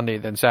crowded on Sunday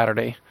than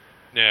Saturday.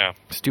 Yeah,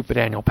 stupid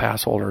annual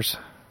pass holders.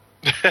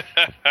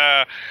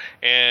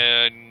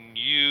 And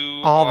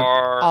you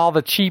all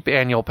the cheap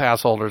annual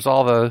pass holders,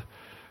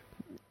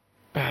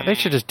 they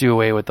should just do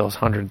away with those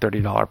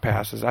 $130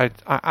 passes.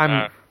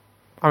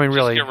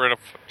 Really,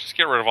 just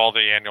get rid of all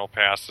the annual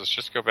passes.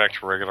 Just go back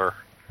to regular.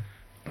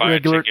 Buy a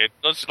ticket.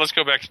 Let's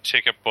go back to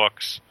ticket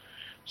books.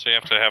 So you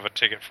have to have a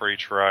ticket for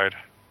each ride.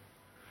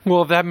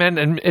 Well, if that meant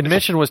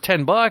admission was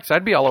 $10,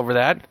 I'd be all over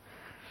that.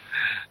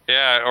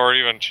 Yeah, or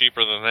even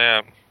cheaper than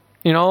that.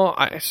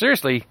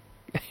 Seriously.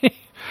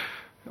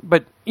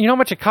 But you know how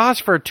much it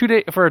costs for a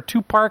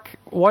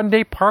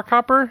 1-day park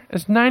hopper?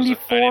 It's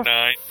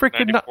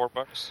 $94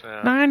 bucks.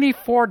 Yeah.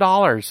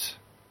 $94.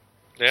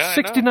 Yeah,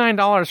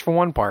 $69 for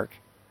one park.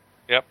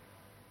 Yep.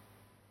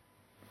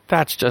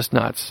 That's just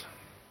nuts.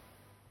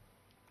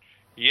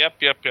 Yep.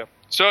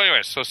 So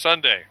anyway,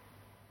 Sunday.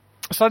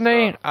 How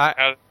did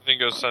everything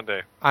go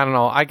Sunday? I don't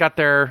know. I got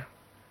there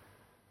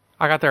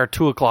at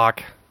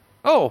 2:00.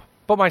 Oh,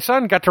 but my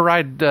son got to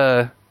ride.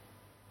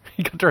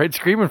 He got to ride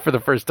Screamin' for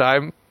the first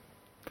time.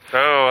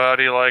 Oh, how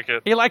do you like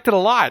it? He liked it a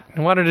lot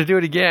and wanted to do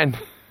it again.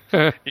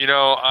 I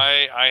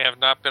have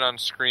not been on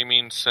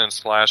Screaming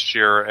since last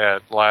year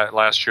at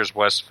last year's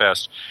West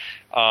Fest.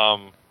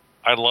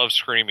 I love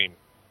Screaming,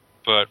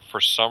 but for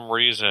some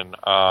reason,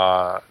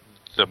 the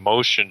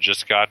motion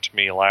just got to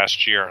me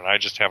last year, and I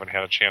just haven't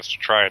had a chance to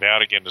try it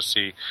out again to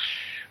see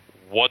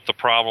what the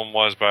problem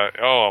was. But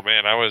oh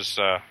man, I was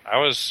a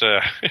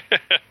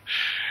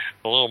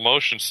little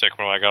motion sick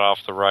when I got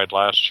off the ride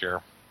last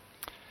year.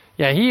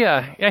 Yeah, he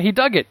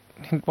dug it.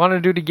 He wanted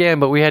to do it again,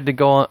 but we had to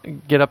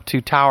get up to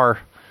Tower,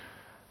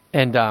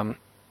 and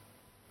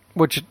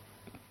which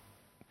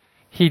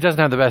he doesn't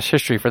have the best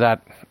history for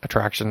that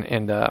attraction,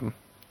 and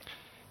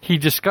he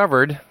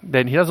discovered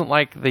that he doesn't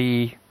like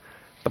the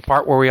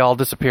part where we all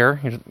disappear.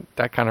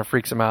 That kind of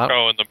freaks him out.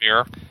 Oh, in the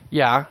mirror.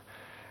 Yeah,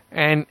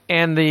 and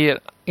the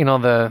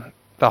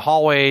the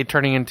hallway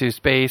turning into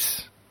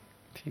space.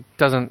 He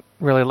doesn't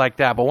really like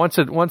that, but once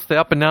the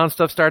up and down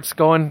stuff starts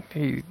going,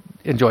 he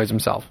enjoys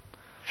himself.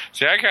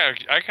 See, I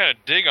kind of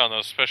dig on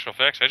those special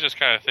effects. I just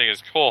kind of think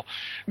it's cool.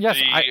 Yes,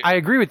 I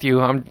agree with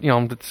you.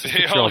 It's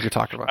what you're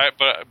talking about.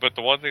 But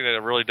the one thing that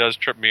really does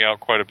trip me out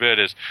quite a bit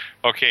is,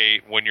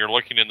 okay, when you're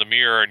looking in the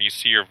mirror and you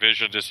see your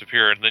vision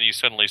disappear, and then you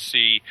suddenly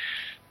see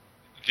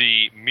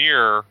the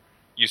mirror,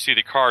 you see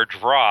the car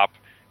drop,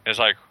 and it's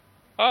like,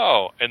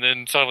 oh, and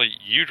then suddenly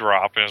you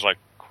drop, and it's like,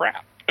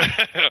 crap.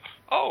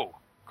 Oh,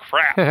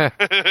 crap.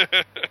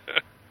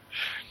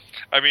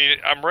 I mean,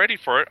 I'm ready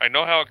for it. I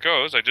know how it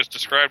goes. I just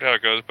described how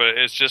it goes, but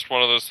it's just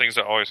one of those things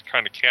that always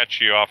kind of catch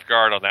you off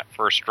guard on that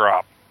first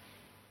drop.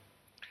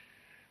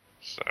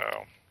 So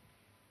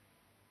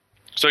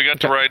you got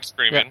to ride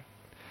Screaming.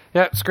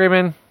 Yeah,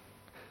 Screaming.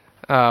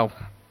 And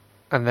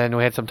then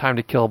we had some time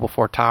to kill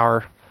before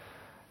Tower.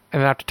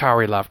 And then after Tower,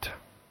 we left.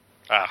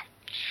 And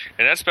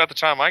that's about the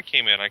time I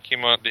came in. I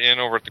came in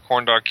over at the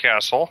Corn Dog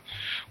Castle,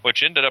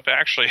 which ended up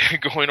actually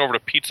going over to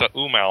Pizza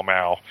Mau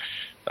Mau.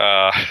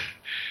 The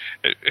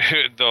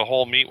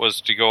whole meet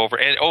was to go over.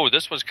 And,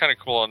 this was kind of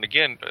cool. And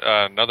again,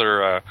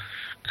 another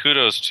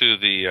kudos to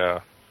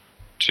the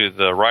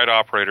ride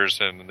operators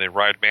and the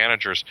ride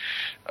managers.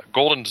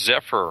 Golden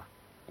Zephyr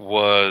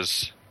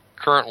was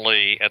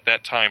currently at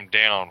that time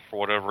down for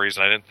whatever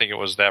reason. I didn't think it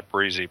was that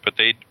breezy, but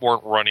they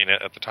weren't running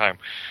it at the time.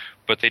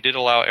 But they did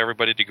allow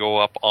everybody to go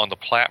up on the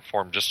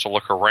platform just to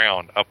look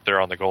around up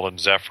there on the Golden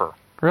Zephyr.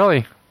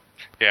 Really?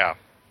 Yeah.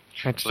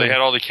 So they had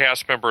all the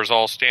cast members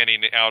all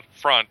standing out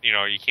front. You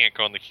know, you can't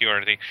go in the queue or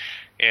anything.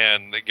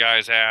 And the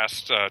guys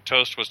asked,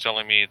 Toast was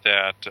telling me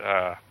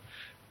that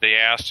they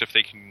asked if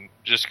they can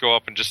just go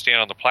up and just stand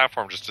on the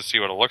platform just to see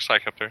what it looks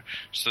like up there.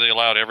 So they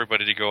allowed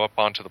everybody to go up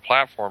onto the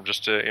platform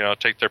just to,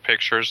 take their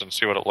pictures and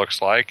see what it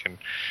looks like and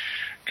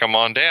come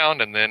on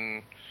down. And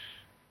then,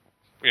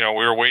 we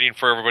were waiting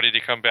for everybody to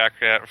come back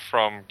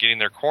from getting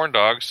their corn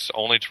dogs,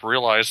 only to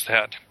realize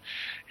that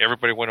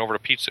everybody went over to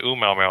Pizza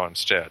Mau Mau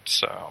instead.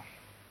 So,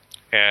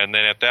 and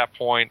then at that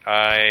point,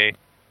 I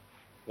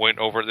went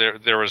over there.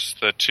 There was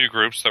the two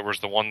groups. There was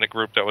the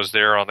group that was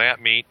there on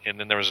that meet, and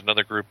then there was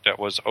another group that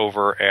was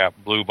over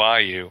at Blue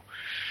Bayou.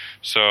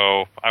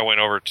 So I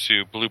went over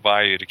to Blue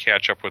Bayou to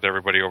catch up with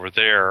everybody over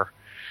there.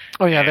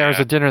 Oh yeah, there was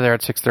a dinner there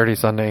at 6:30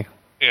 Sunday.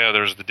 Yeah,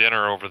 there was the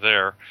dinner over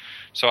there.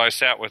 So I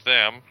sat with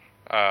them.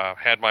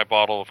 Had my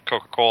bottle of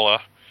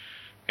Coca-Cola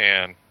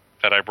and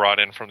that I brought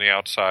in from the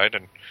outside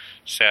and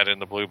sat in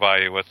the Blue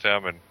Bayou with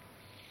them and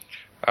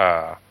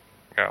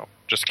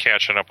just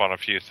catching up on a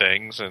few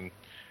things. And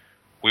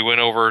we went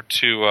over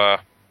to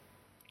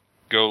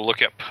go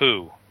look at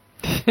Pooh.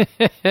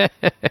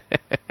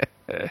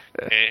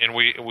 and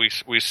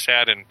we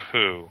sat in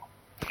Pooh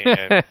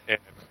and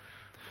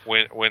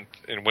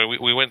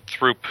we went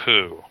through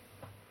Pooh.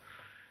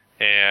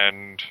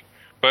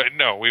 But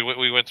no, we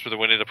went through the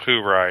Winnie the Pooh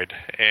ride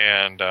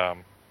and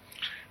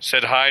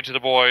said hi to the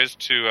boys,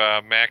 to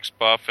Max,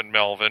 Buff, and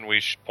Melvin.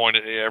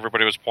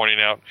 Everybody was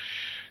pointing out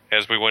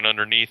as we went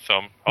underneath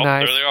them. Oh,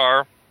 nice. There they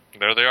are.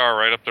 There they are,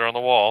 right up there on the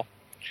wall.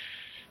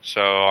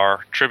 So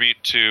our tribute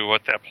to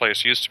what that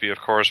place used to be, of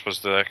course,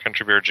 was the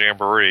Country Bear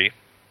Jamboree.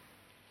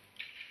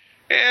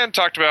 And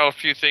talked about a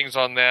few things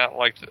on that,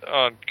 like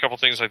a couple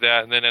things like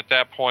that. And then at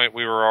that point,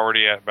 we were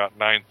already at about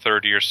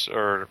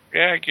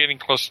 9:30 getting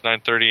close to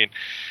 9:30. And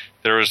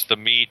there was the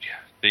meet,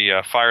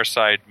 the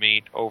fireside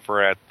meet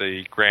over at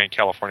the Grand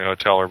California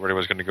Hotel. Everybody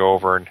was going to go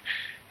over and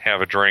have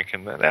a drink.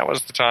 And that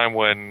was the time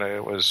when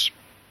it was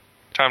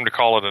time to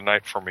call it a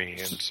night for me.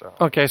 And so.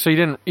 Okay, so you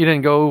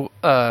didn't go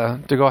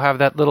to go have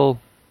that little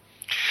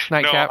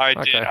nightcap? No, I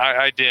did.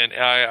 I didn't.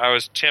 I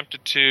was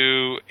tempted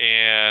to,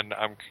 and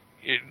I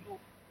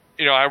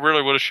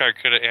really wish I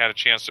could have had a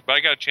chance to, but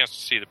I got a chance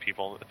to see the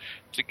people,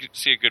 to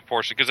see a good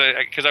portion,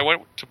 because I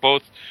went to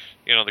both,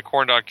 the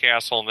Corn Dog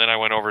Castle, and then I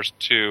went over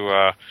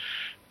to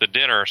the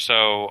dinner.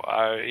 So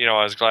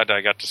I was glad that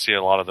I got to see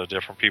a lot of the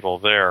different people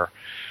there.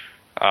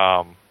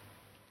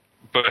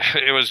 But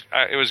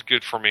it was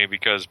good for me,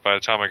 because by the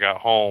time I got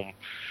home,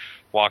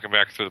 walking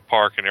back through the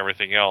park and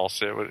everything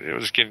else, it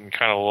was getting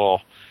kind of a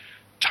little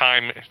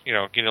time,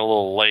 getting a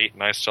little late,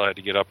 and I still had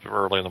to get up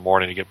early in the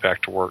morning to get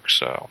back to work.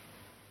 So.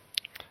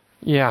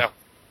 Yeah.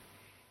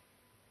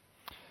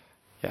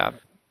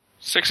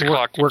 6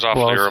 o'clock comes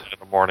awfully early in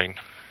the morning.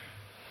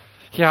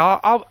 Yeah,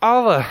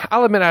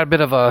 I'll admit I had a bit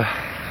of a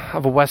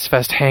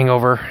Westfest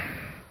hangover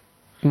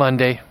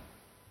Monday.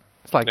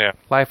 It's like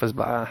life is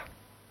blah.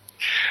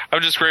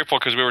 I'm just grateful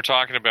because we were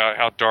talking about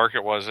how dark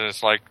it was, and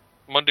it's like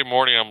Monday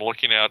morning. I'm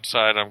looking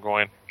outside. I'm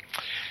going,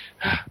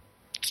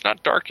 it's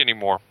not dark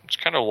anymore. It's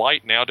kind of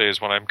light nowadays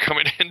when I'm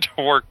coming into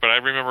work. But I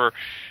remember,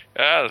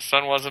 the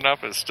sun wasn't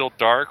up. It's still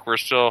dark. We're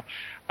still.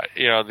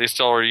 They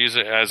still are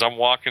using it. As I'm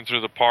walking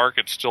through the park,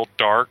 it's still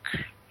dark.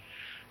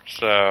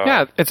 So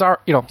yeah, it's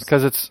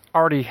because it's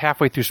already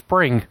halfway through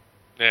spring.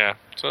 Yeah,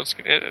 so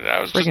I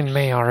was friggin'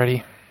 May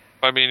already.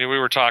 I mean, we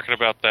were talking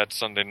about that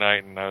Sunday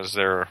night, and I was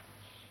there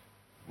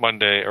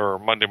Monday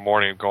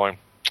morning, going,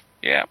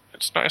 yeah,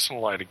 it's nice and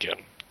light again.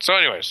 So,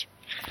 anyways.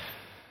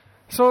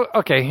 So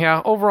okay,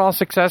 yeah, overall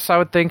success, I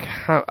would think.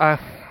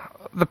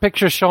 The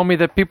pictures show me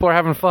that people are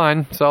having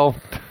fun. So.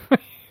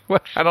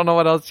 I don't know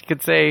what else you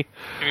could say.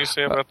 What can you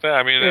say about that?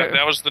 I mean,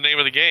 that was the name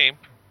of the game.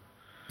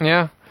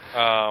 Yeah.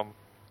 Now,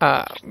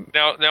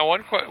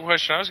 one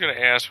question I was going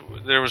to ask,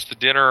 there was the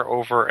dinner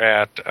over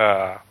at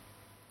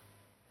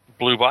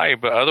Blue Bayou,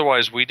 but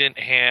otherwise we didn't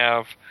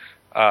have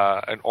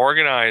an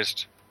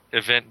organized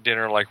event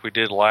dinner like we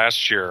did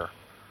last year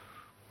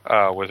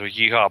with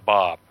Yeehaw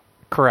Bob.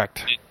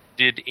 Correct.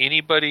 Did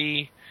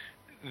anybody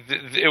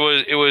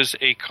it was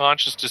a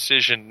conscious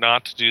decision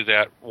not to do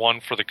that. One,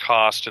 for the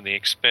cost and the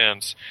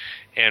expense,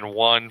 and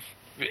one,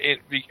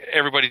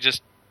 everybody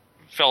just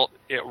felt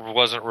it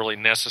wasn't really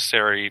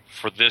necessary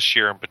for this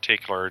year in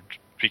particular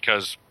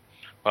because,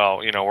 well,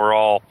 we're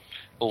all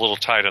a little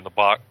tight on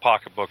the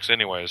pocketbooks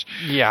anyways.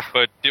 Yeah.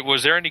 But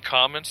was there any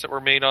comments that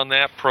were made on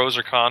that, pros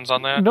or cons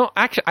on that? No,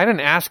 actually, I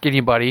didn't ask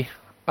anybody.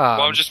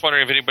 Well, I'm just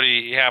wondering if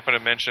anybody happened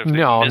to mention. If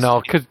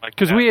No,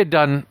 because we had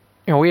done,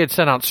 we had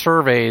sent out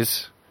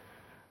surveys.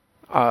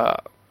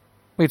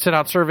 We'd sent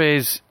out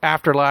surveys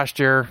after last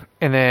year,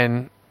 and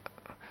then,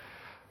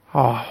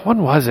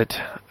 when was it?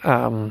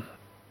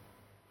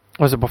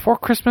 Was it before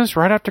Christmas?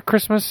 Right after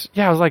Christmas?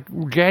 Yeah, it was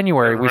like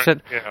January.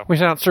 Yeah, We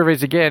sent out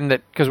surveys again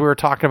because we were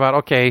talking about,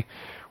 okay,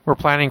 we're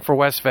planning for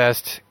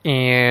Westfest,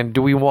 and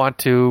do we want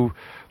to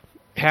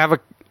have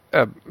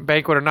a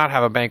banquet or not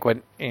have a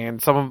banquet?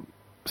 And some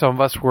of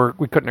us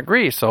we couldn't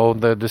agree, so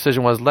the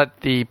decision was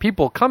let the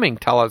people coming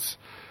tell us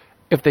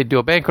if they do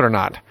a banquet or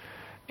not.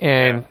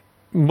 And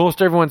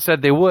most everyone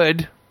said they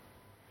would,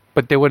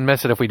 but they wouldn't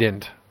miss it if we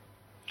didn't.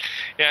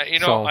 Yeah,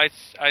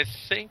 I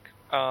think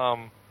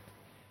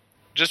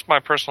just my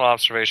personal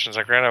observations.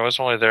 Like, granted, I was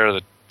only there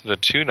the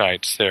 2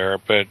 nights there,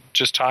 but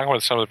just talking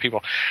with some of the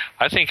people,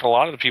 I think a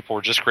lot of the people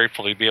were just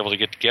grateful to be able to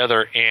get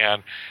together,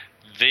 and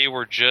they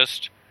were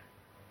just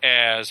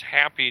as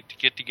happy to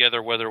get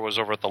together, whether it was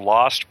over at the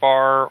Lost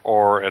Bar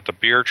or at the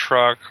beer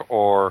truck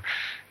or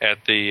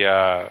at the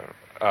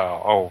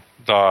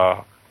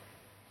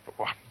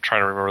I'm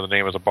trying to remember the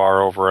name of the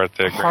bar over at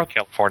the Grand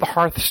California. The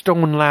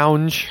Hearthstone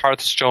Lounge.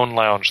 Hearthstone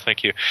Lounge,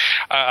 thank you.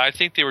 I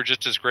think they were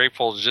just as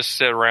grateful to just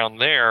sit around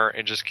there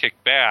and just kick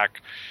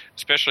back,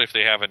 especially if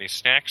they have any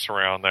snacks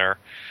around there.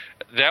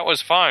 That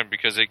was fine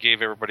because it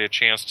gave everybody a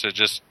chance to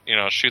just,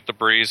 shoot the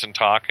breeze and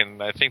talk,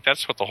 and I think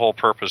that's what the whole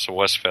purpose of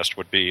Westfest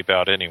would be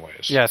about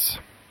anyways. Yes.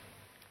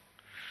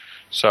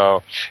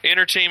 So,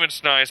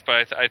 entertainment's nice,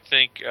 but I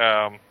think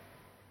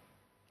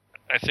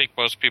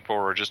most people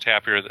were just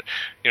happier that,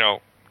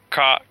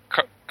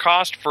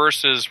 cost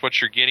versus what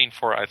you're getting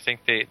for. I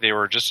think they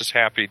were just as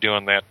happy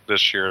doing that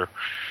this year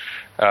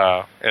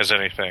as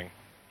anything.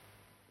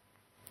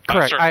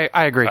 Correct.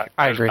 I agree.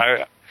 I agree.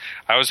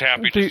 I was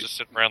happy just to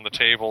sit around the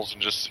tables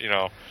and just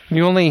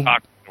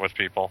talk with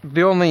people.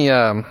 The only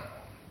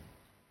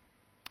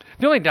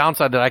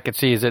downside that I could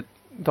see is that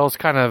those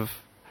kind of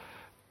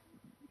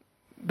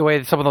the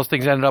way some of those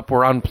things ended up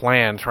were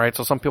unplanned, right?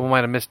 So some people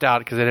might have missed out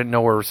because they didn't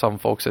know where some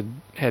folks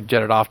had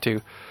jetted off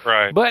to.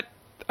 Right. But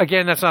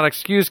again, that's not an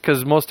excuse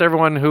because most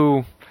everyone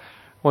who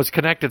was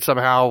connected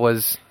somehow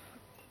was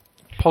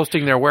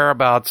posting their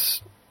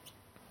whereabouts.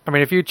 I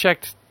mean, if you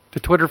checked the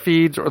Twitter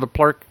feeds or the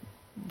Plurk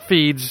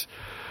feeds,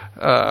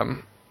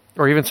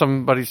 or even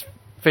somebody's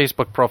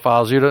Facebook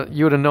profiles, you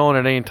would have known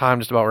at any time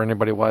just about where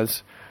anybody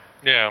was.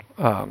 Yeah.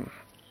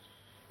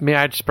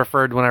 I just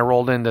preferred when I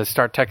rolled in to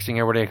start texting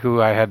everybody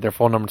who I had their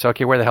phone number and say,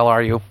 okay, where the hell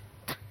are you?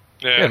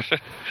 Yeah.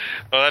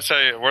 Well, that's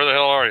how where the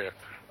hell are you?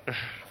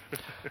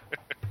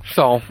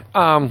 So,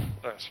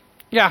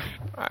 yeah.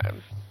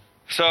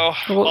 So,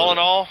 all in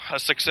all, a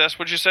success,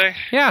 would you say?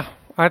 Yeah,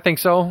 I think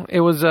so.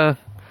 It was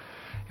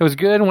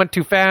good, went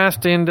too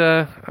fast, and,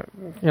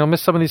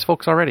 missed some of these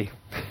folks already.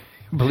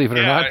 Believe it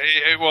or not.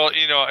 It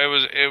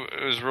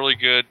was really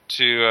good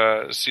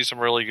to see some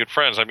really good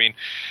friends. I mean,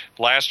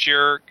 last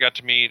year got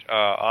to meet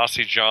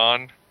Aussie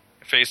John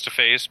face to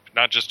face,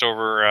 not just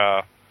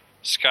over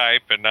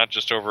Skype and not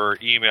just over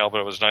email,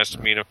 but it was nice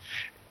to meet him.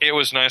 It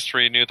was nice to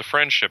renew the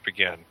friendship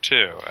again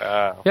too.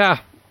 Yeah.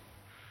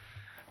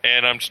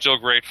 And I'm still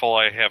grateful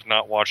I have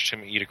not watched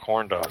him eat a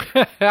corn dog.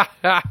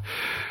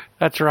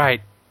 That's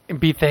right.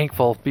 Be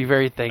thankful. Be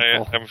very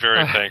thankful. I'm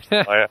very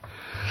thankful.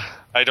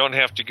 I don't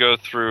have to go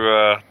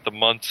through the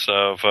months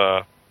of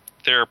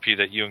therapy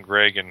that you and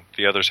Greg and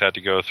the others had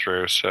to go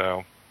through.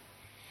 So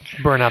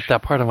burn out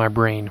that part of my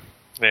brain.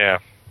 Yeah,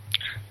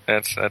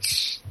 that's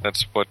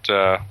what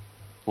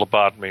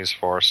lobotomy's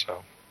for.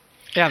 So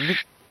yeah,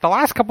 the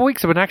last couple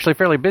weeks have been actually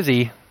fairly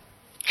busy.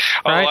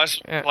 Right?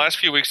 The last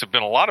few weeks have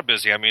been a lot of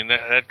busy. I mean,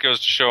 that goes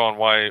to show on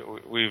why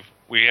we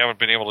haven't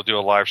been able to do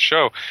a live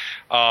show.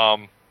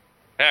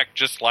 Heck,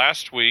 just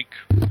last week.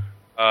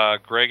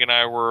 Greg and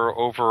I were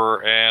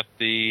over at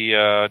the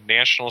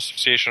National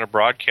Association of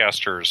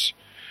Broadcasters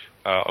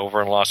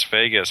over in Las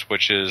Vegas,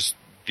 which is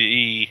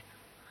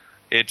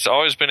it's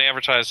always been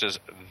advertised as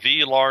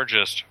the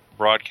largest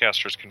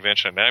broadcasters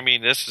convention. I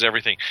mean, this is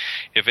everything.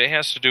 If it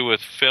has to do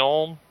with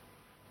film,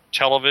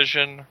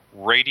 television,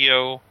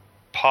 radio,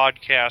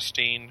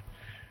 podcasting,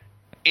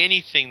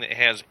 anything that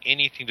has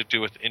anything to do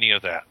with any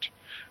of that,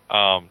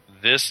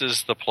 this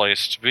is the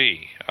place to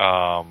be.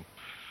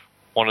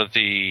 One of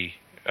the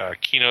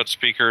keynote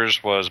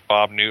speakers was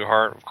Bob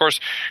Newhart. Of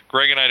course,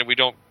 Greg and I, we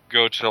don't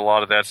go to a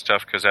lot of that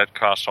stuff because that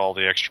costs all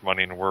the extra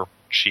money, and we're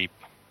cheap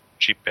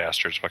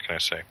bastards. What can I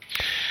say?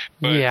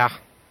 But yeah.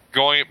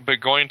 Going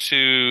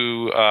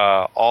to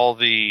all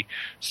the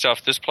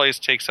stuff. This place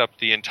takes up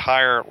the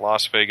entire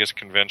Las Vegas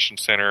Convention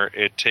Center.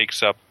 It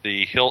takes up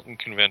the Hilton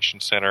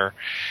Convention Center,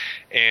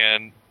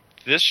 and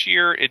This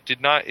year, it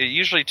did not. It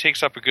usually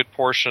takes up a good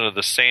portion of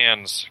the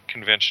Sands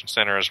Convention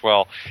Center as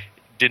well.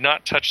 Did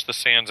not touch the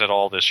Sands at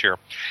all this year,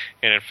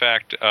 and in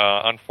fact,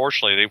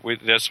 unfortunately,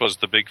 this was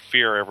the big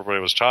fear everybody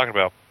was talking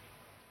about.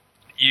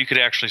 You could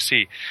actually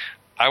see,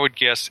 I would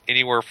guess,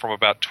 anywhere from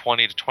about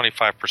 20 to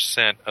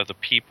 25% of the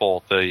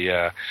people,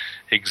 the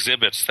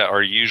exhibits that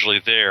are usually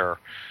there,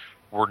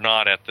 were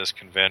not at this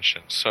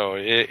convention. So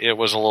it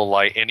was a little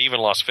light, and even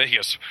Las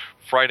Vegas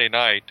Friday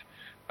night.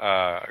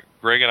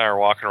 Greg and I are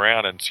walking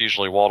around, and it's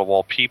usually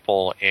wall-to-wall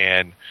people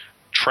and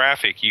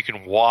traffic. You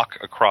can walk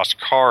across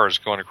cars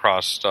going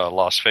across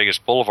Las Vegas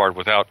Boulevard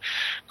without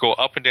go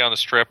up and down the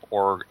strip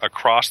or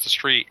across the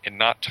street and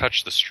not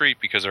touch the street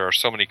because there are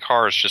so many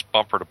cars just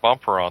bumper to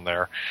bumper on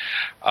there.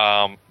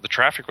 The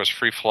traffic was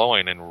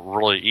free-flowing and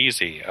really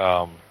easy.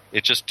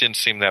 It just didn't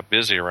seem that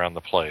busy around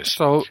the place.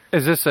 So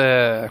is this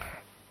a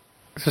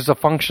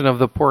function of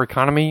the poor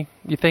economy,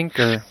 you think,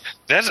 or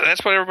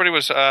that's what everybody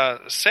was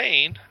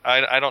saying?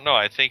 I don't know.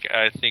 I think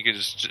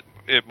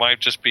it might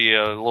just be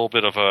a little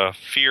bit of a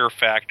fear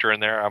factor in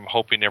there. I'm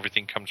hoping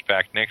everything comes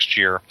back next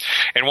year.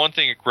 And one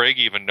thing that Greg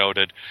even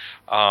noted,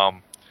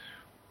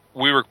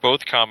 we were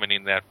both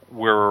commenting that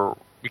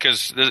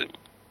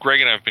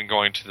Greg and I have been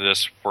going to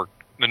this for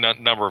a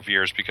number of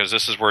years because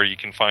this is where you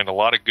can find a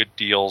lot of good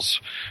deals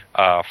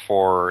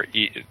for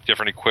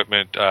different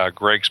equipment.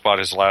 Greg's bought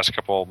his last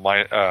couple of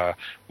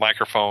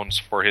microphones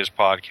for his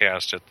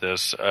podcast at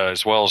this,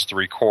 as well as the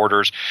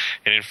recorders.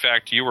 And in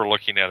fact, you were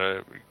looking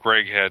at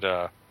Greg had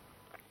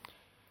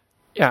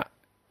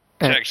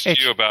texted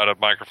you about a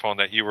microphone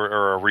that you were,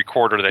 or a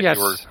recorder that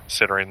you were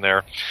considering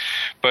there.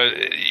 But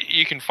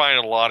you can find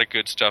a lot of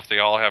good stuff. They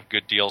all have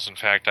good deals. In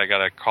fact,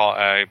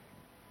 I'm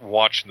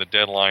watching the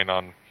deadline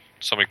on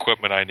some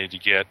equipment I need to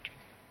get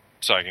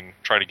so I can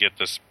try to get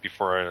this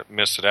before I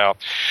miss it out.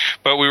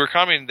 But we were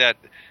commenting that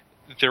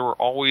there were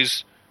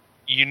always,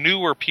 you knew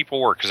where people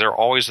were because they're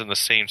always in the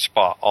same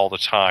spot all the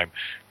time.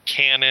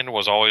 Canon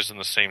was always in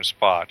the same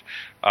spot.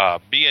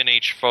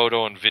 B&H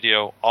Photo and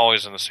Video,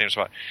 always in the same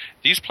spot.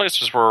 These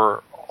places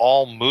were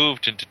all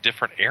moved into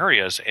different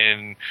areas,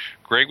 and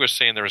Greg was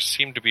saying there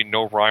seemed to be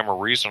no rhyme or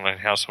reason on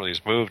how some of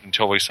these moved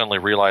until we suddenly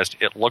realized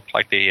it looked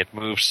like they had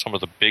moved some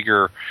of the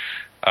bigger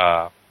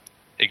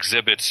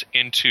exhibits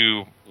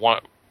into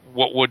what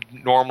would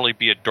normally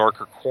be a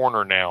darker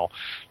corner now.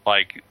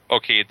 Like,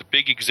 okay, the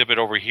big exhibit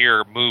over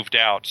here moved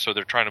out, so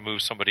they're trying to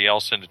move somebody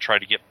else in to try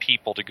to get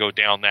people to go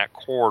down that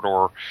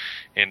corridor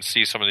and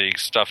see some of the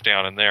stuff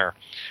down in there.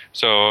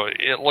 So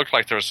it looked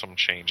like there was some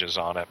changes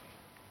on it.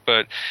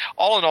 But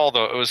all in all,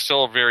 though, it was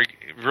still a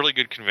really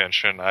good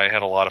convention. I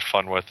had a lot of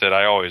fun with it.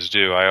 I always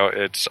do.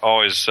 It's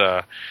always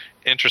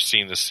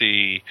interesting to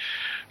see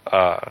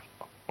a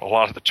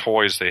lot of the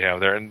toys they have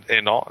there, and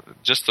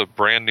just the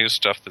brand new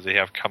stuff that they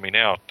have coming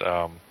out.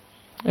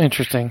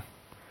 Interesting.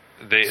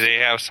 They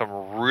have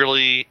some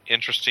really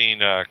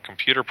interesting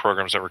computer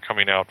programs that were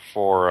coming out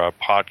for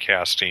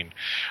podcasting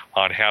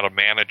on how to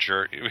manage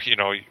your.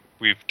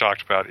 We've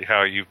talked about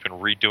how you've been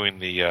redoing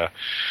the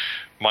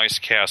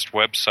MiceCast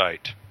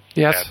website.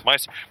 Yes.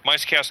 At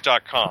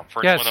micecast.com.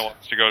 For anyone that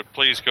wants to go,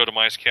 please go to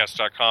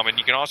micecast.com, and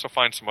you can also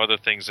find some other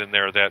things in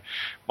there that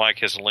Mike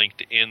has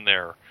linked in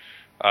there.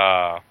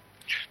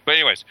 But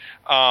anyways,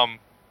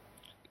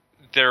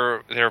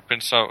 there have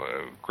been some.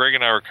 Greg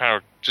and I were kind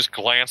of just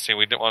glancing.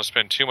 We didn't want to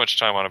spend too much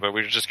time on it, but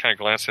we were just kind of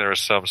glancing. There was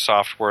some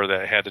software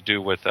that had to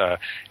do with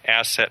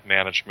asset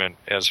management,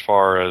 as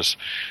far as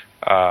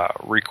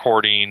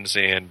recordings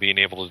and being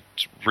able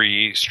to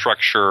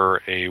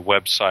restructure a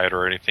website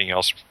or anything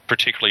else,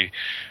 particularly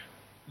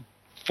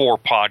for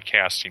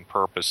podcasting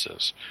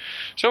purposes.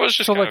 So it was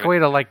just like a way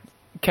to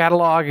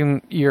catalog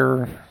and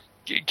your.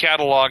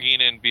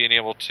 Cataloging and being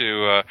able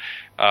to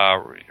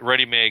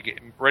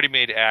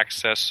ready-made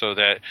access so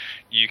that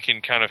you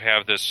can kind of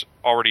have this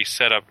already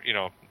set up,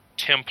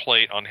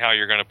 template on how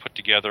you're going to put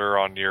together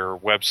on your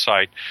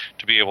website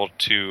to be able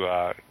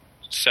to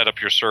set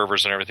up your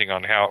servers and everything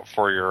on how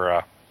for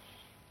your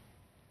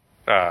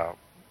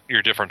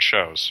different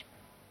shows.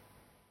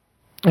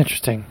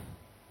 Interesting.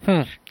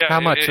 Yeah, how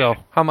much though?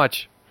 How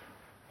much?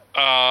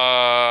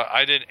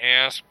 I didn't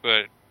ask,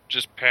 but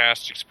just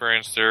past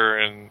experience there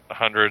in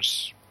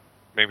hundreds,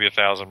 maybe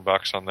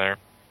 $1,000 on there.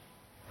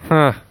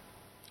 Huh.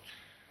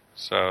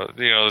 So,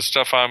 the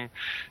stuff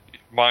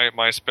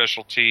my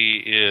specialty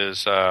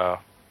is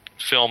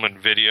film and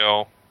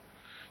video.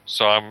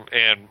 So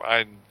in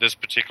this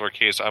particular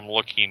case, I'm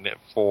looking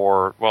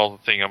for, the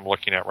thing I'm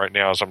looking at right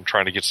now is I'm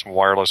trying to get some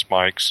wireless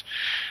mics.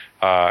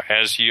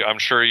 I'm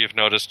sure you've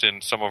noticed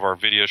in some of our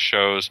video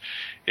shows,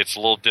 it's a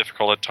little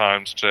difficult at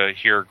times to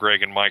hear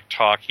Greg and Mike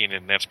talking,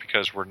 and that's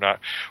because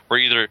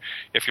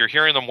if you're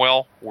hearing them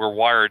well, we're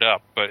wired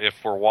up, but if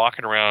we're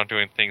walking around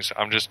doing things,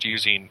 I'm just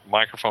using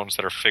microphones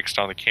that are fixed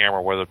on the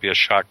camera, whether it be a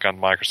shotgun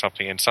mic or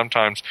something, and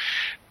sometimes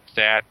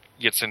that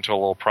gets into a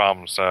little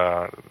problems.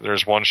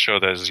 There's one show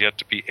that is yet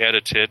to be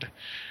edited.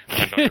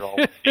 I know you're all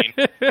looking.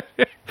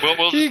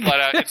 We'll just flat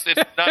out. It's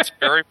Knott's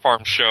Berry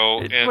Farm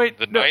show, and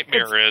the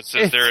nightmare is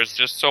there is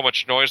just so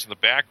much noise in the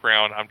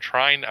background.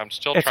 I'm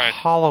still it's trying.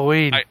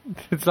 Halloween.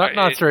 It's not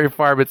Knott's Berry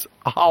Farm. It's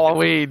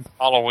Halloween.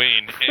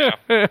 Halloween.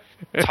 Yeah,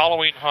 it's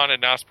Halloween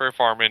haunted Knott's Berry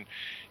Farm, and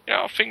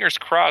fingers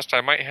crossed,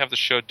 I might have the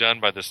show done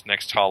by this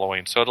next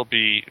Halloween, so it'll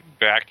be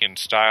back in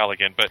style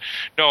again. But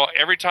no,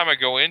 every time I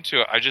go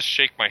into it, I just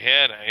shake my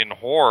head in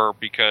horror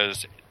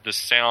because the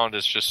sound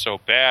is just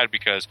so bad,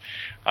 because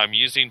I'm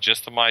using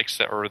just the mics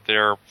that are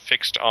there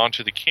fixed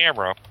onto the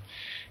camera,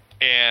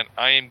 and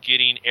I am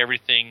getting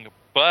everything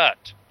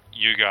but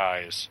you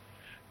guys.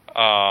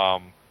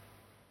 And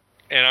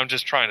I'm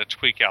just trying to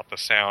tweak out the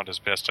sound as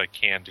best I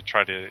can to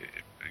try to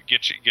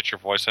get your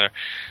voice in there.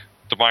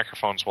 The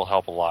microphones will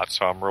help a lot,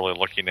 so I'm really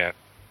looking at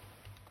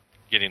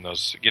getting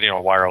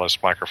a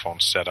wireless microphone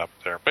set up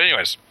there. But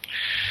anyways,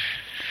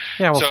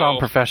 yeah, we'll sound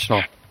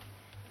professional.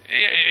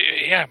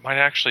 Yeah, it might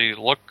actually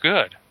look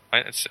good.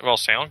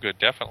 Sound good,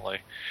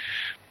 definitely.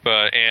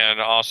 And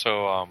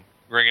also,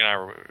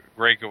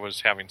 Greg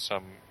was having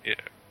some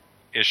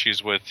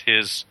issues with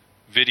his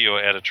video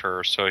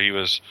editor, so he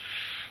was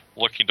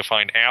looking to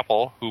find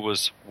Apple, who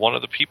was one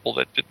of the people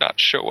that did not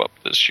show up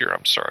this year,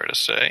 I'm sorry to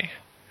say.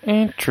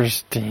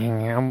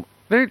 Interesting.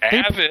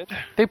 Avid.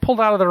 They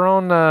pulled out of their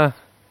own.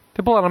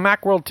 They pulled out of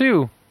Macworld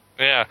too.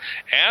 Yeah,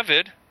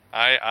 Avid.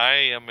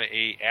 I am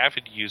a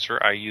Avid user.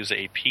 I use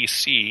a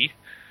PC.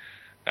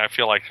 I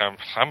feel like I'm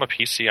a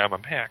PC. I'm a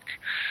Mac.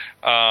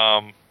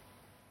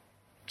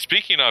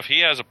 Speaking of, he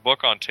has a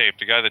book on tape.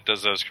 The guy that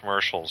does those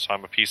commercials.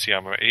 I'm a PC.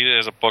 He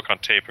has a book on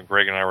tape, and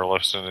Greg and I were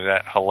listening to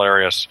that.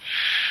 Hilarious.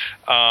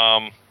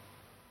 Let's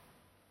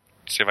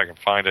see if I can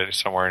find it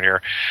somewhere in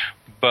here.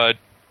 But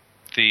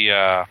the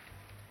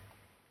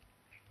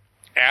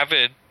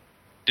Avid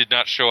did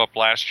not show up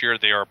last year.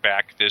 They are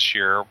back this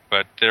year,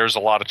 but there's a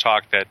lot of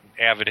talk that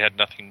Avid had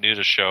nothing new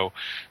to show.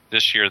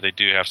 This year, they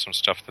do have some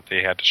stuff that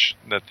they had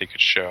that they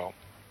could show.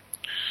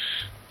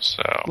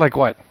 So, like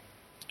what?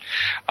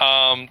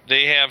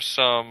 They have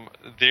some.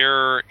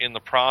 They're in the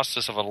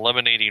process of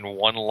eliminating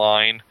one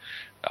line.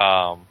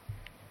 Avid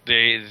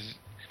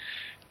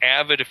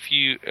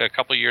a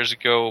couple of years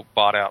ago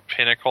bought out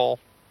Pinnacle.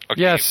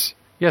 Okay.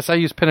 Yes, I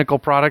use Pinnacle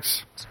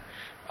products.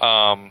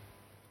 And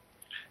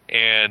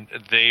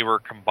they were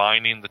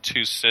combining the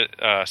two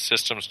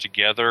systems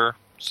together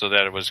so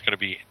that it was going to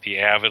be the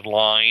Avid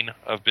line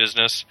of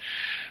business.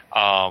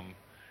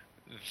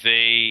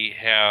 They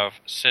have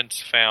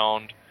since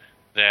found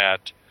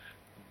that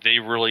they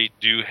really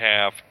do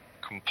have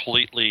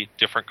completely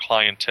different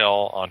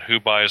clientele on who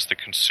buys the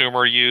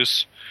consumer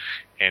use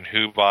and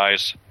who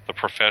buys the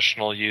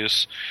professional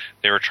use.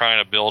 They were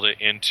trying to build it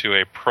into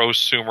a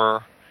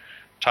prosumer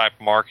type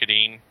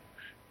marketing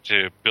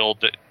to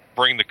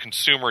bring the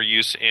consumer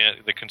use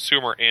in, the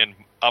consumer in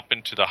up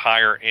into the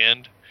higher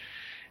end,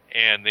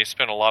 and they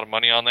spent a lot of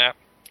money on that,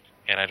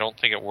 and I don't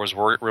think it was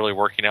really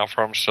working out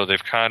for them, so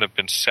they've kind of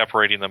been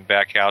separating them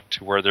back out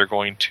to where they're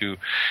going to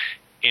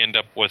end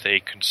up with a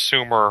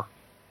consumer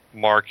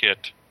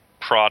market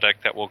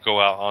product that will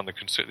go out on the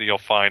consumer. You'll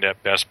find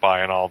at Best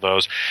Buy and all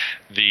those.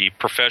 The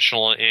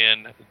professional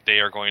end,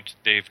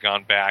 they've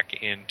gone back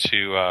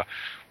into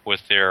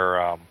with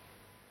their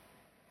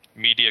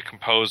Media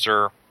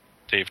Composer.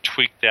 They've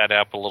tweaked that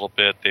up a little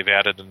bit. They've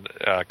added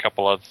a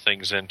couple other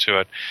things into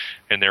it,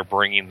 and they're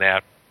bringing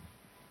that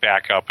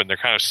back up, and they're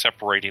kind of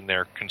separating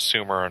their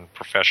consumer and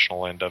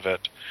professional end of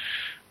it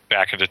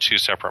back into two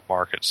separate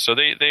markets. So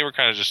they were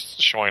kind of just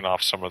showing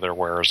off some of their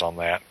wares on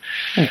that.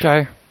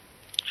 Okay.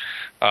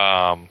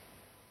 That's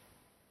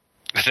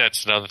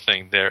another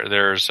thing.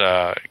 There's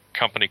a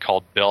company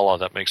called Bella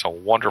that makes a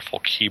wonderful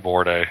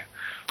keyboard.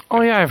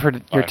 Oh yeah, I've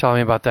heard you're telling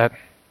me about that.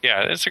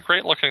 Yeah, it's a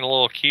great looking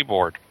little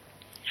keyboard.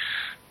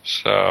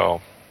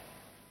 So,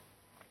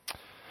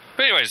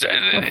 but anyways,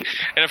 and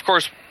of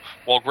course,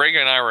 while Greg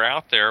and I were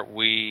out there,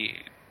 we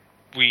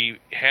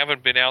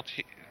haven't been out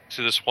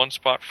to this one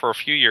spot for a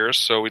few years,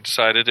 so we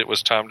decided it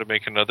was time to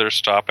make another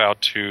stop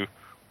out to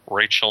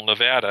Rachel,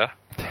 Nevada.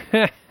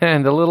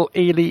 And the little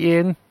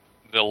alien.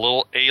 The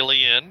little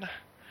alien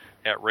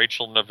at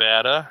Rachel,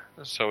 Nevada.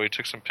 So we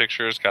took some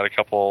pictures, got a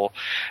couple.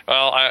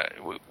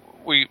 Well,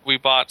 we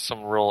bought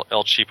some real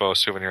El Cheapo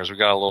souvenirs. We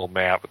got a little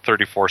map, a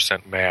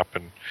 34-cent map,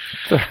 and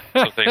so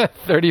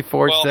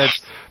 34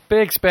 cents.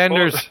 Big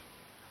spenders.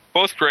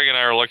 Both Greg and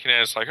I are looking at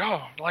it. It's like,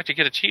 oh, I'd like to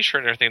get a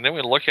T-shirt and everything. Then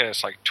we look at it.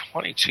 It's like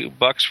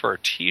 $22 for a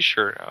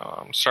T-shirt.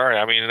 Oh, I'm sorry.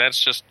 I mean,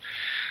 that's just.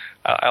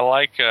 I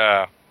like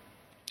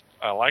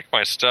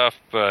my stuff,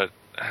 but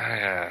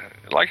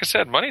like I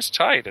said, money's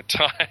tight at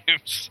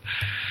times.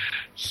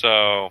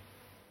 So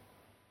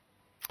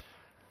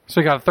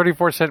you got a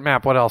 34-cent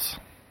map. What else?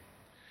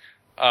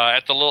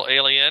 At the little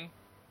alien,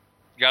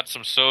 got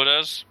some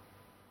sodas,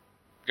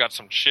 got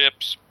some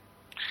chips,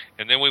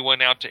 and then we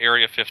went out to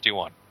Area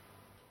 51.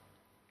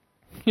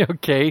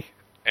 Okay.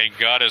 And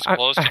got as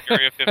close to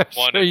Area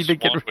 51 as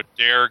one would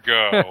dare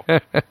go.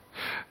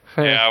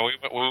 Yeah,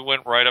 we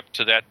went right up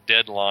to that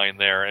deadline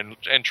there, and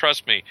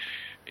trust me,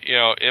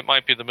 it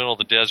might be the middle of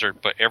the desert,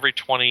 but every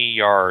 20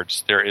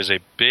 yards there is a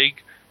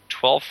big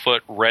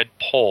 12-foot red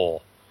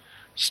pole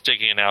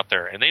sticking out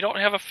there. And they don't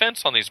have a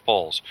fence on these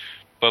poles.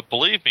 But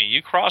believe me,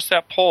 you cross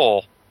that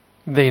pole,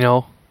 They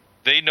know.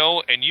 they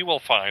know, and you will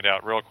find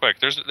out real quick.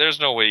 There's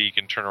no way you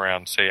can turn around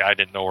and say, I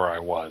didn't know where I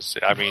was.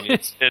 I mean,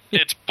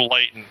 it's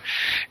blatant.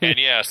 And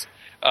yes,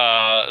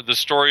 the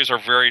stories are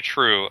very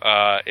true.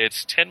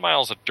 It's 10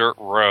 miles of dirt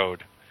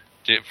road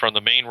from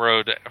the main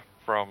road,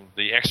 from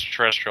the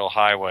extraterrestrial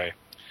highway,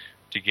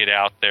 to get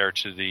out there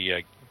to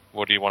the,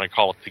 what do you want to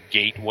call it, the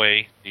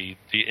gateway, the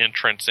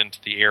entrance into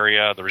the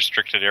area, the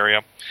restricted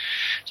area.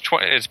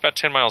 It's about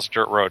 10 miles of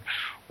dirt road.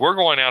 We're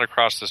going out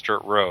across this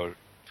dirt road,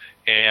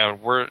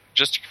 and we're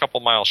just a couple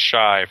miles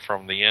shy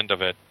from the end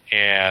of it,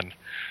 and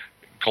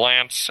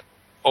glance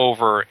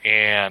over,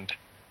 and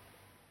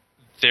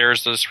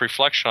there's this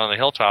reflection on the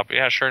hilltop.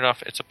 Yeah, sure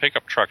enough, it's a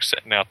pickup truck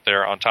sitting out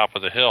there on top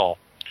of the hill.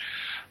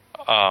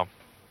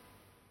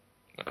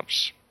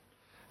 Oops.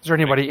 Is there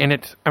anybody in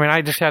it? I mean,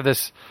 I just have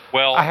this.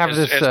 Well, I have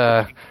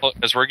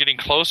as we're getting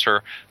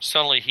closer,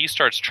 suddenly he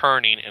starts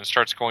turning and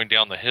starts going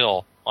down the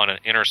hill on an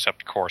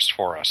intercept course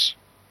for us.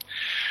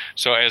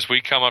 So as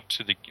we come up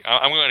to the,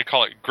 I'm going to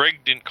call it, Greg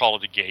didn't call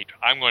it a gate.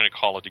 I'm going to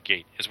call it a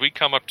gate. As we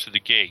come up to the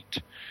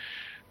gate,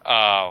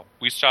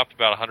 we stopped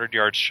about 100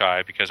 yards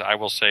shy, because I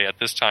will say at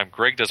this time,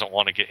 Greg doesn't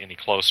want to get any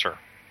closer.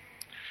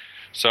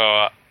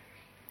 So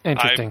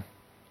Interesting.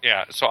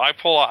 So I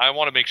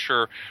want to make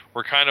sure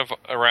we're kind of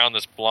around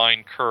this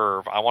blind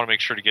curve. I want to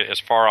make sure to get as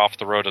far off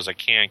the road as I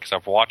can, because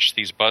I've watched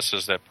these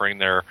buses that bring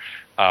their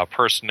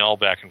personnel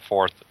back and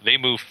forth. They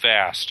move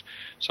fast,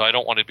 so I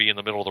don't want to be in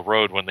the middle of the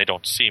road when they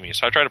don't see me.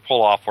 So I try to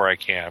pull off where I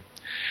can.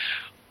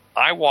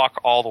 I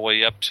walk all the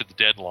way up to the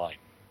deadline,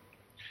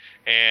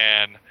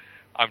 and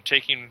I'm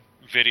taking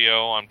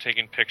video, I'm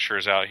taking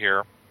pictures out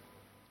here.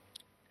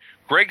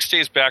 Greg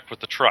stays back with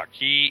the truck.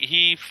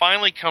 He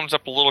finally comes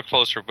up a little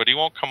closer, but he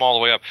won't come all the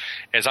way up.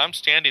 As I'm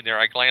standing there,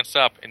 I glance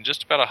up, and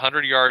just about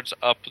 100 yards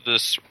up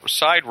this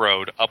side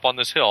road, up on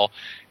this hill,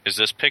 is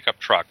this pickup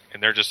truck.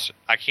 And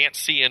I can't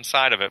see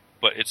inside of it,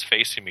 but it's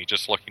facing me,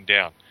 just looking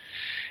down.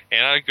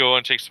 And I go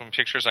and take some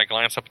pictures. I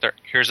glance up there.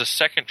 Here's a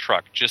second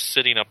truck just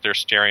sitting up there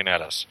staring at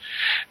us.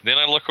 Then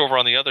I look over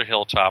on the other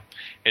hilltop,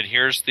 and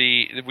here's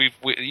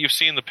you've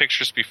seen the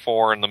pictures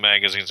before in the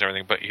magazines and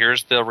everything, but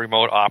here's the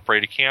remote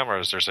operated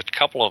cameras. There's a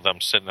couple of them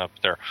sitting up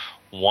there.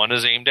 One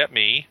is aimed at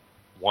me,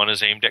 one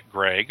is aimed at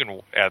Greg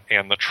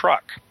and the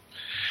truck.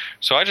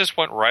 So I just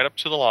went right up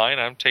to the line.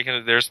 I'm taking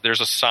it. There's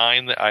a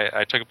sign that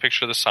I took a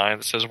picture of the sign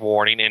that says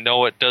warning. And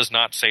no, it does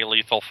not say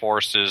lethal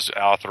force is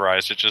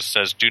authorized. It just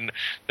says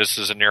this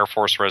is an Air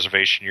Force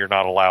reservation. You're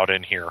not allowed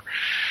in here.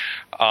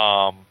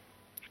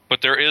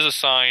 But there is a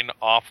sign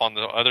off on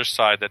the other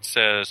side that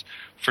says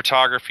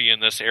photography in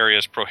this area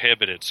is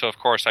prohibited. So of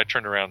course I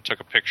turned around and took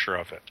a picture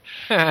of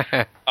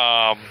it.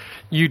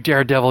 You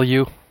daredevil,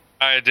 you.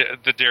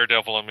 The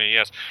daredevil in me,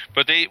 yes.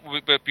 But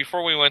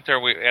before we went there,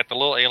 at the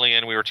little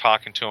alien, we were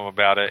talking to them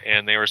about it,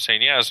 and they were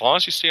saying, yeah, as long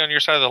as you stay on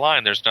your side of the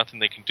line, there's nothing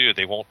they can do.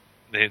 They won't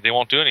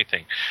do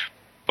anything.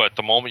 But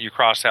the moment you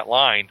cross that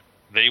line,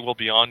 they will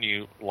be on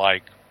you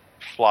like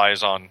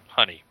flies on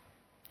honey.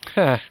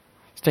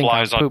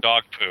 Flies on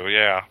dog poo.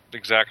 Yeah,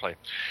 exactly.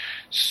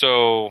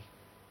 So,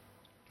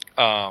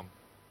 I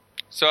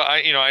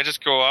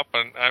just go up,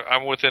 and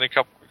I'm within a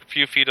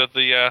few feet of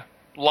the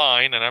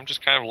line, and I'm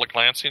just kind of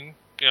glancing,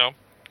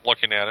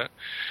 looking at it,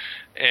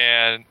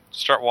 and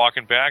start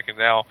walking back. And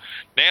now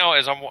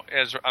as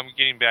I'm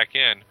getting back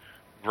in,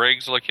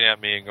 Greg's looking at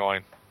me and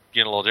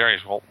getting a little daring.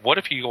 Well, what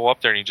if you go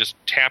up there and you just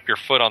tap your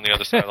foot on the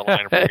other side of the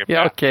line and bring it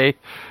back? Okay.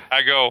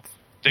 I go,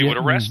 they would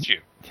arrest you.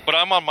 But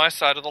I'm on my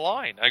side of the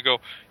line. I go,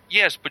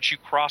 yes, but you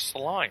crossed the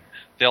line.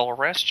 They'll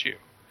arrest you.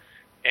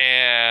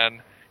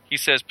 And he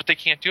says, but they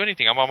can't do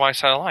anything. I'm on my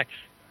side of the line.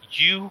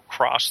 You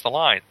crossed the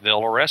line.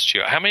 They'll arrest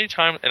you. How many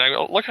times? And I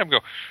look at him and go,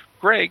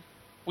 Greg,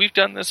 we've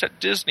done this at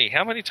Disney.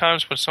 How many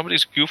times when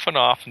somebody's goofing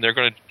off and they're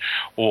going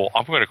to,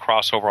 I'm going to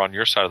cross over on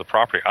your side of the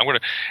property.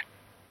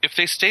 If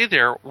they stay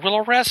there, we'll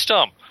arrest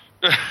them.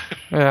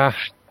 Yeah.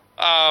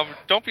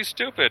 Don't be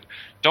stupid.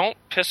 Don't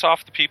piss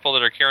off the people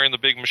that are carrying the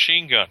big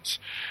machine guns.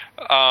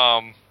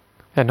 Yeah,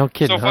 no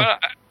kidding. So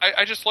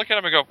I just look at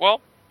him and go, well,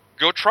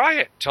 go try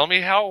it. Tell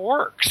me how it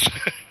works.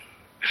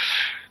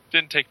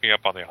 Didn't take me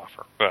up on the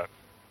offer, but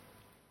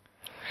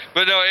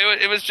no,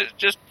 it was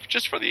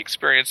just for the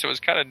experience. It was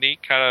kind of neat,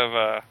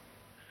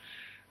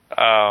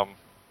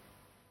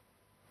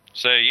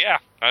 say, yeah,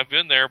 I've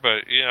been there,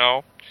 but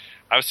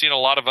I've seen a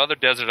lot of other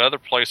other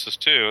places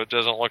too. It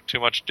doesn't look too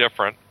much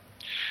different.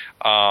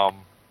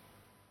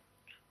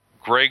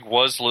 Greg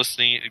was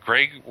listening.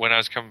 Greg, when I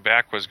was coming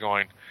back, was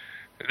going,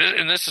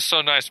 and this is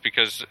so nice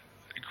because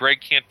Greg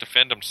can't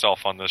defend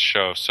himself on this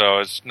show, so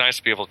it's nice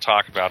to be able to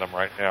talk about him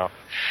right now.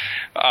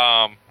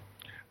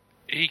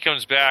 He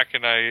comes back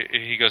and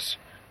he goes,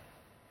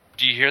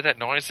 do you hear that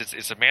noise?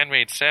 It's a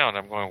man-made sound.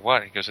 I'm going,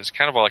 what? He goes, it's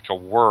kind of like a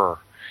whir.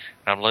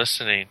 And I'm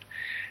listening,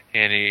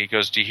 and he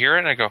goes, do you hear it?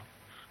 And I go,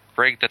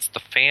 Greg, that's the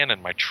fan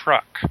in my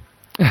truck.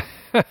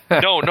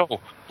 No,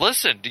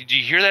 listen, did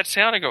you hear that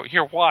sound? I go,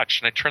 here, watch.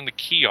 And I turn the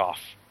key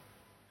off.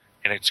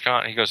 and it's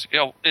gone. He goes,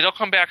 it'll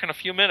come back in a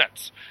few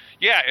minutes.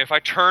 Yeah, if I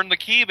turn the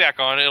key back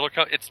on, it'll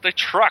come. It's the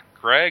truck,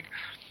 Greg.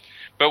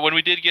 But when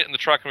we did get in the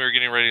truck and we were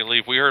getting ready to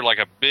leave, we heard like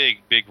a big,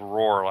 big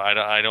roar.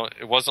 I don't.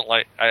 It wasn't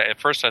like at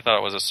first I thought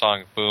it was a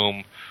sonic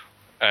boom,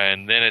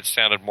 and then it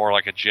sounded more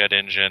like a jet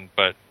engine.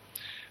 But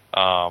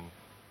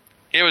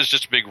it was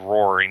just a big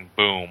roaring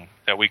boom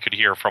that we could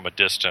hear from a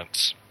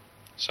distance.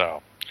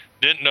 So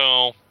didn't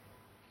know,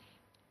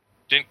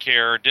 didn't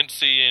care, didn't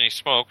see any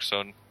smoke.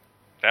 So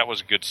that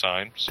was a good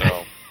sign.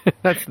 So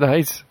that's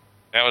nice.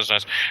 That was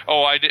nice.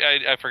 Oh,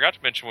 I forgot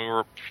to mention we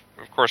were,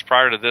 of course,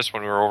 prior to this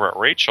when we were over at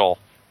Rachel.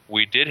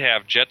 We did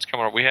have jets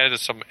coming up. We had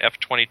some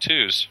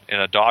F-22s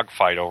in a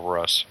dogfight over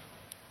us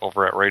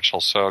over at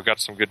Rachel, so I got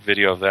some good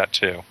video of that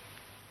too.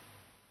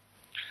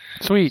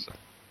 Sweet.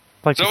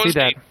 Like to see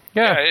that. Neat.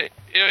 Yeah,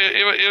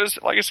 it was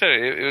like I said,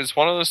 it was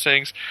one of those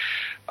things.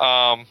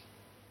 When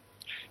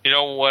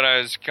I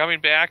was coming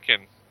back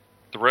and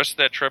the rest of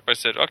that trip, I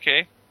said,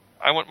 okay,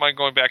 I wouldn't mind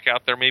going back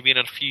out there maybe in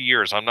a few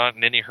years. I'm not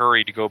in any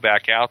hurry to go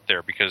back out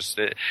there because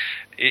it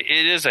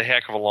is a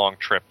heck of a long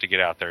trip to get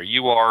out there.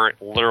 You are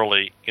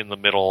literally in the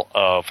middle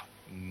of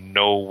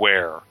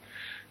nowhere.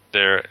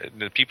 The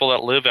people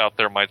that live out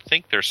there might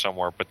think they're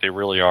somewhere, but they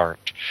really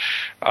aren't.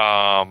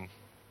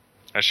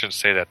 I shouldn't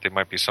say that. They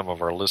might be some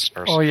of our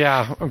listeners. Oh,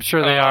 yeah. I'm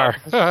sure they are.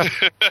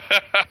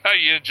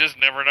 You just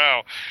never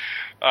know.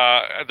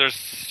 There's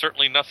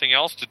certainly nothing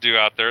else to do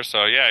out there,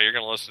 so yeah, you're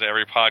going to listen to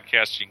every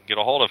podcast you can get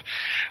a hold of.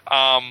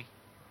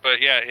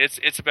 But yeah,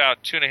 it's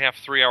about 2.5,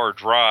 3 hour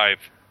drive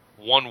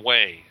one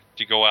way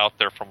to go out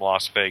there from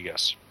Las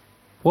Vegas.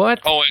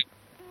 What? Oh,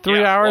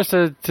 3 hours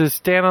to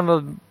stand on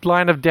the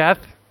line of death?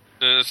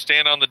 To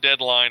stand on the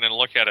deadline and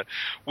look at it.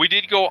 We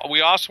did go. We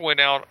also went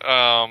out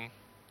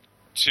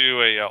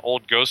to a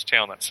old ghost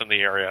town that's in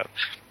the area.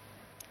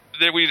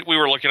 We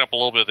were looking up a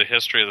little bit of the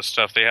history of the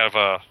stuff. They have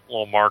a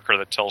little marker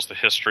that tells the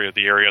history of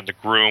the area and the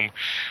Groom.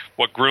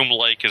 What Groom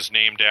Lake is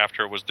named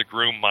after was the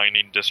Groom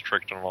Mining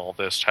District and all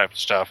this type of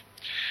stuff.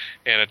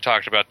 And it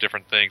talked about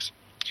different things.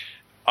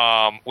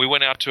 We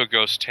went out to a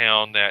ghost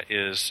town that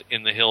is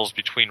in the hills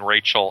between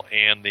Rachel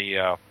and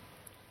the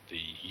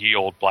ye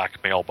old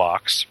black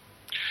mailbox.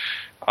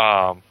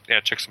 I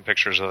took some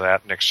pictures of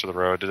that next to the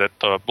road.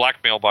 The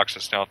black mailbox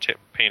is now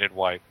painted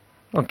white.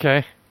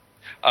 Okay.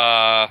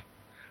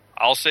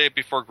 I'll say it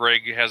before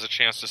Greg has a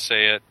chance to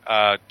say it.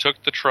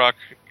 Took the truck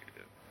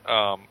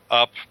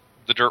up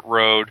the dirt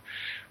road.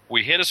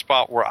 We hit a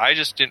spot where I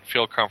just didn't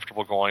feel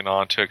comfortable going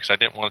onto it because I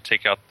didn't want to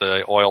take out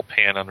the oil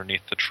pan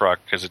underneath the truck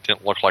because it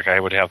didn't look like I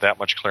would have that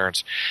much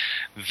clearance.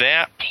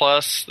 That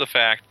plus the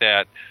fact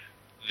that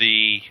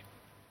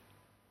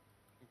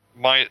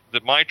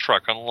my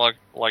truck, unlike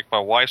my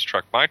wife's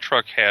truck, my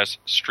truck has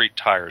street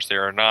tires. They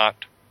are not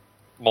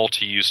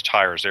multi-use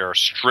tires. They are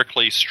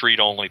strictly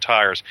street-only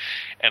tires,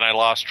 and I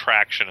lost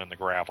traction in the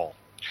gravel.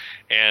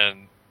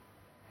 And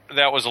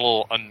that was a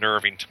little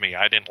unnerving to me.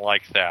 I didn't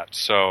like that.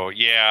 So,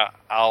 yeah,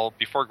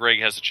 before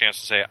Greg has a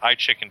chance to say it, I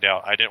chickened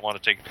out. I didn't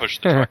want to push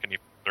the truck any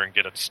further and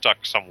get it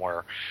stuck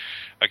somewhere.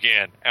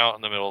 Again, out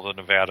in the middle of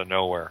the Nevada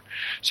nowhere.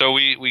 So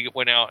we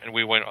went out and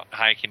we went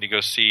hiking to go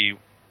see.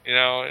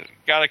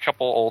 Got a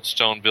couple old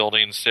stone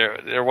buildings.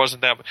 There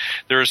wasn't that.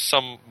 There's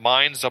some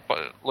mines up.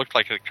 Looked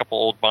like a couple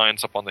old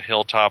mines up on the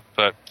hilltop.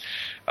 But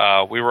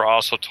we were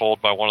also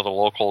told by one of the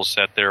locals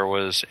that there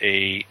was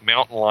a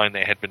mountain lion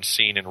that had been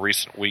seen in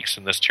recent weeks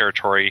in this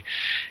territory,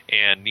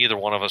 and neither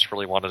one of us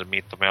really wanted to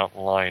meet the mountain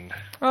lion.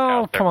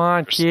 Oh, come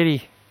on,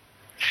 kitty!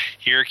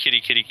 Here,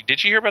 kitty.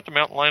 Did you hear about the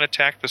mountain lion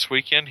attack this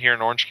weekend here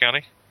in Orange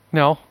County?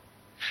 No,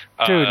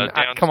 dude,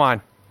 come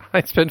on.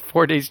 I spent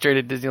 4 days straight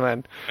at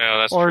Disneyland. Yeah,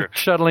 that's or true.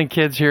 Shuttling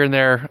kids here and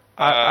there.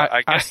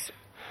 I guess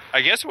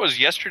it was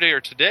yesterday or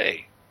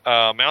today.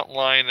 Mountain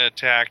lion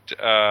attacked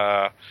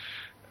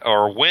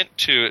or went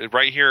to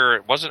right here.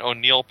 It wasn't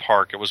O'Neill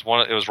Park. It was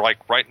like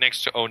right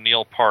next to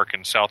O'Neill Park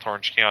in South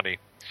Orange County.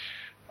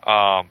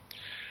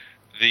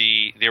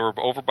 They were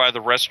over by the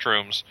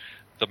restrooms.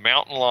 The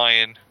mountain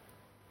lion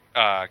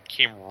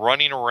came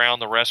running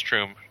around the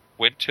restroom,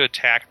 went to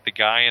attack the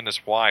guy and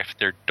his wife.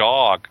 Their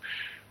dog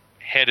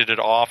headed it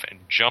off and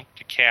jumped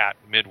the cat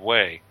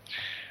midway,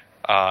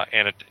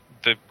 and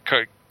it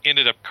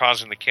ended up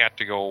causing the cat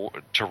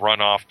to run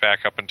off back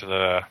up into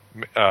the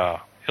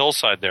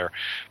hillside there.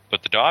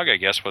 But the dog, I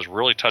guess, was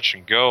really touch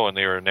and go, and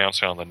they were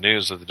announcing on the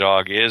news that the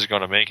dog is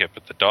going to make it.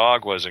 But the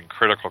dog was in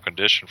critical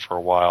condition for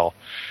a while,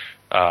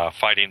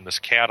 fighting this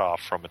cat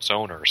off from its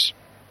owners.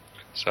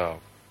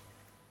 So,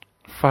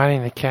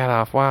 fighting the cat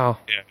off, wow.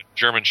 Yeah,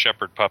 German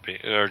Shepherd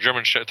puppy, or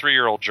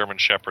 3-year-old German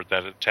Shepherd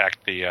that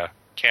attacked the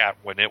cat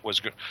when it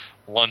was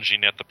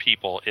lunging at the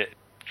people.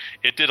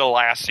 It did a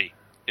lassie.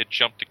 It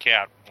jumped the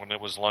cat when it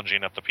was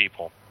lunging at the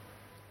people.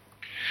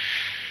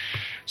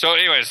 So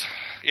anyways,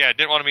 yeah,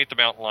 didn't want to meet the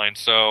mountain lion.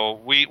 So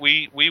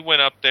we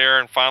went up there,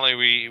 and finally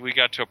we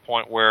got to a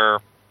point where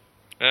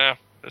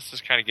this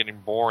is kind of getting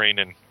boring,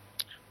 and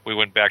we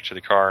went back to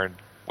the car and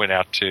went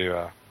out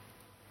to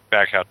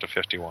back out to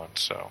 51.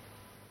 So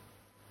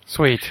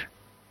sweet.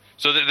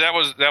 So that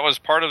was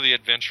part of the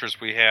adventures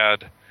we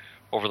had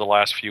over the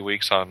last few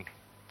weeks on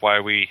why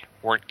we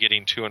weren't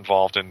getting too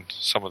involved in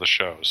some of the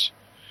shows.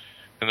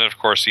 And then, of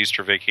course,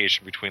 Easter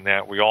vacation. Between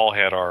that, we all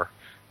had our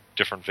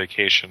different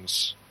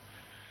vacations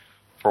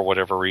for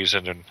whatever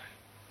reason. And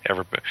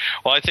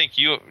well, I think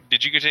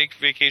did you take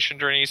vacation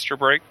during Easter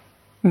break?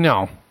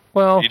 No.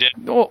 Well, you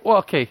didn't? Well,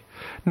 okay.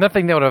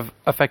 Nothing that would have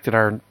affected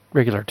our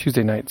regular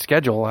Tuesday night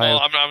schedule.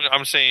 Well,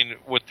 I'm saying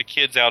with the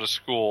kids out of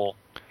school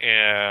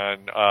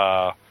and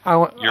your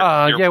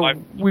wife,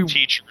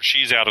 teacher,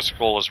 she's out of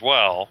school as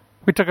well.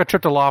 We took a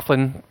trip to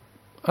Laughlin.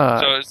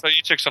 So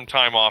you took some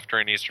time off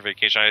during Easter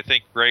vacation. I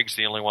think Greg's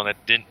the only one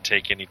that didn't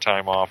take any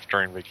time off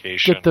during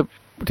vacation.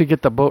 To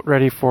get the boat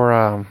ready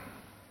for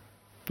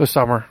the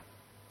summer.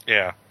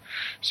 Yeah.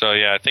 So,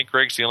 yeah, I think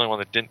Greg's the only one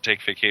that didn't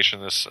take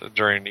vacation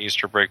during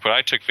Easter break, but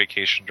I took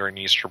vacation during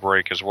Easter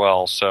break as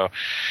well. So,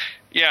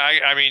 yeah,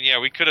 I mean,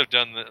 we could have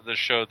done the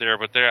show there,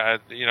 but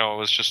it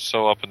was just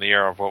so up in the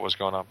air of what was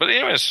going on. But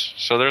anyways,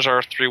 so there's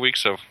our 3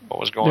 weeks of what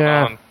was going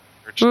on.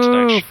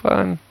 Ooh,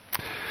 fun.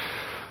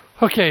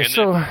 Okay, and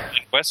so then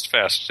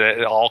Westfest,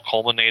 it all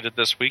culminated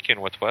this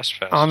weekend with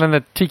Westfest. And then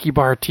the Tiki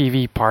Bar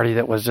TV party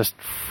that was just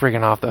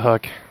friggin' off the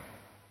hook.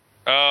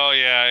 Oh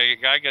yeah,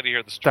 I got to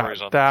hear the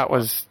stories on that.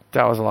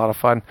 That was a lot of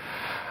fun.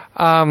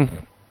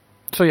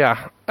 So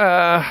yeah,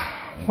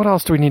 what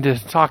else do we need to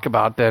talk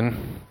about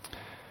then?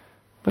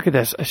 Look at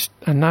this,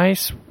 a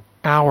nice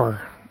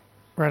hour.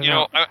 I'm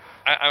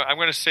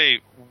going to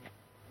say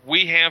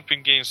we have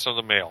been getting some of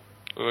the mail.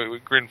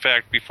 In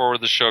fact, before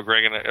the show,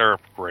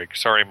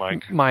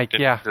 Mike.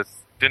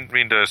 Didn't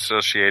mean to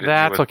associate it.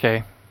 That's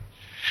okay.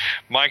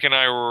 Mike and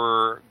I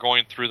were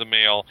going through the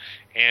mail,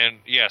 and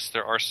yes,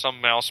 there are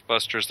some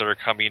Mousebusters that are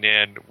coming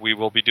in. We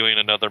will be doing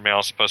another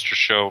Mousebuster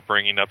show,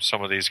 bringing up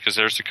some of these, because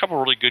there's a couple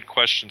really good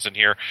questions in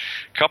here.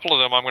 A couple of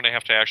them I'm going to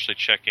have to actually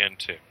check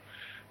into.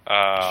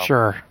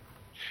 Sure.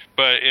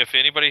 But if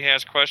anybody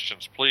has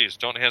questions, please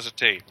don't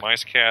hesitate.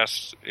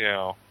 Micecast,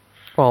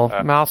 Well,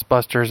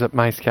 Mousebusters at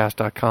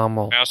micecast.com.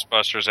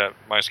 Mousebusters at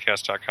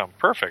micecast.com.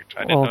 Perfect.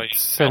 I didn't know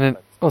you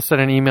we'll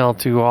send an email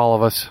to all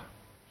of us.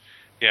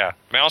 Yeah,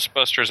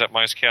 Mousebusters at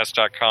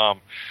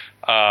micecast.com.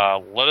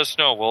 Let us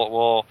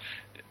know.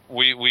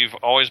 We've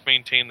always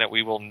maintained that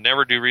we will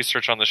never do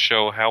research on the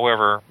show.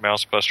 However,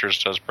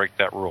 Mousebusters does break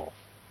that rule.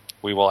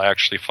 We will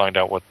actually find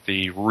out what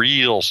the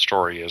real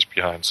story is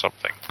behind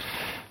something.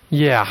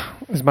 Yeah,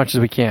 as much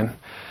as we can.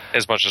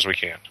 As much as we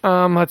can.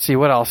 Let's see,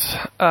 what else?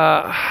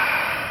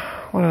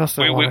 What else?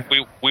 We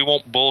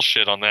won't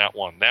bullshit on that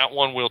one. That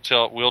one we'll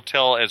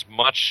tell as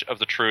much of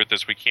the truth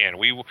as we can.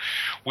 We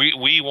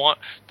want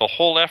the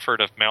whole effort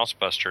of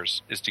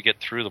Mousebusters is to get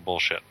through the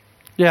bullshit.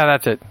 Yeah,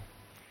 that's it.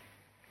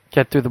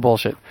 Get through the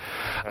bullshit.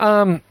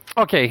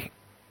 Okay,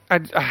 I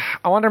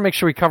wanted to make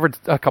sure we covered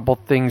a couple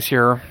things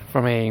here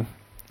from a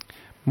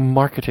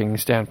marketing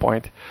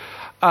standpoint.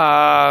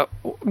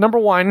 Number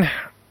one,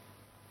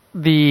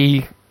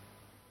 the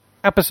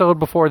episode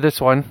before this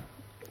one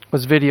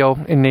was video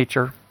in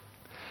nature.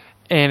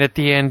 And at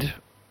the end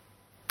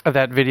of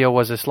that video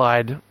was a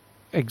slide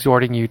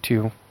exhorting you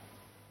to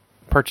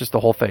purchase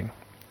the whole thing.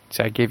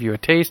 So I gave you a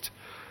taste.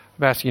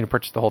 I'm asking you to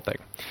purchase the whole thing.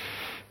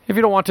 If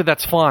you don't want to,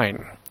 that's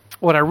fine.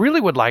 What I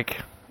really would like,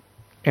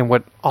 and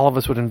what all of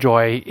us would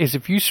enjoy, is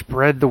if you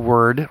spread the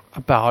word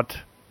about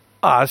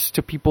us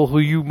to people who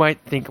you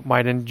might think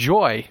might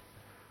enjoy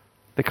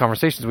the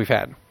conversations we've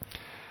had.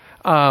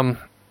 Or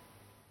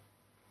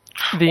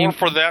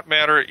for that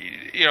matter,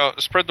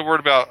 spread the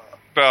word about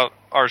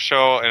our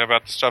show and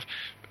about the stuff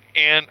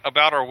and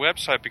about our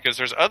website, because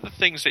there's other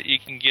things that you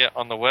can get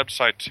on the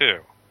website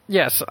too.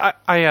 Yes,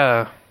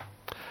 yeah,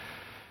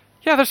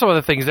 there's some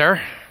other things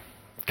there.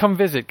 Come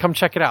visit, come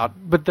check it out.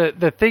 But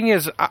the thing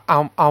is,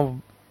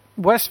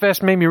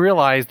 Westfest made me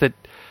realize that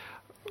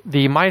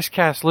the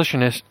Micecast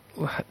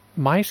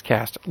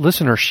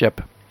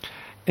listenership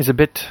is a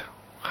bit,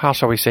 how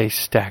shall we say,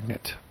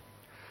 stagnant.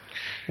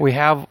 We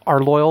have our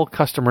loyal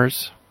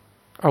customers,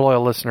 our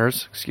loyal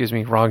listeners,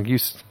 wrong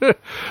use.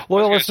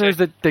 Loyal listeners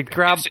that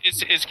grab...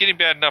 It's getting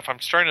bad enough. I'm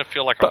starting to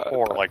feel like I'm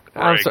poor, like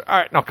Greg. All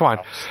right, no, come on.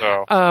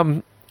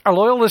 So. Our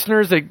loyal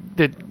listeners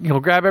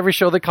that grab every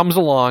show that comes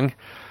along,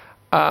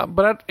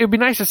 but it'd be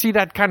nice to see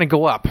that kind of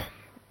go up.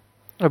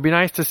 It'd be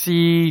nice to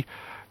see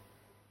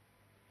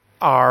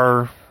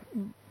our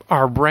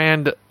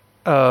brand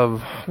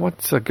of...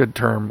 What's a good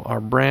term? Our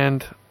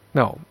brand...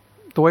 No.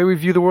 The way we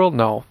view the world?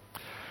 No.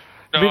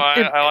 No,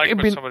 I like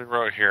what somebody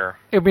wrote here.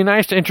 It'd be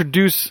nice to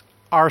introduce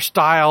our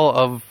style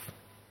of...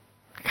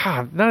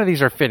 God, none of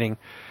these are fitting.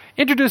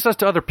 Introduce us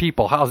to other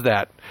people. How's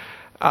that?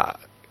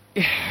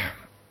 It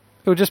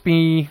would just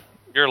be...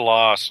 You're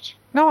lost.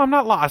 No, I'm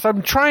not lost.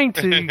 I'm trying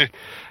to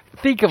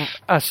think of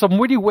some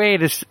witty way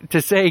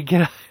to say,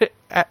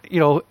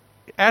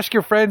 ask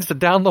your friends to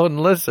download and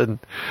listen.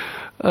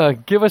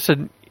 Give us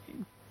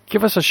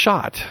a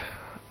shot.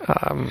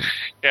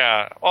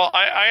 Yeah. Well,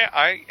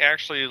 I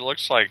actually, it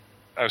looks like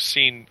I've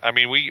seen,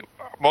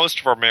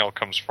 most of our mail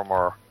comes from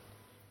our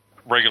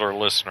regular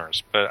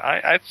listeners, but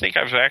I think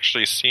I've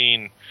actually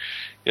seen,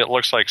 it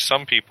looks like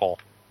some people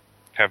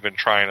have been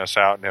trying us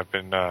out and have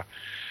been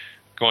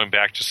going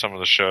back to some of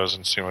the shows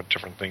and seeing what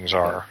different things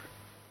are.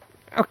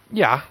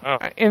 Yeah, Oh.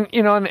 and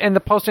and the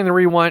posting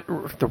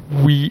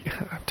I'm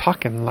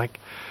talking like,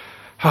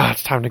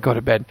 it's time to go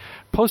to bed.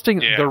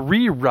 Posting Yeah. the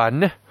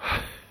rerun.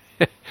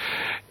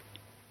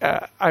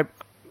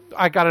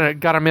 I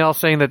got a mail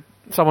saying that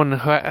someone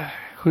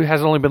who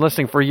has only been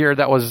listening for a year,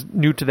 that was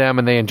new to them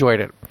and they enjoyed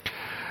it.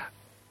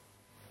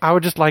 I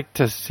would just like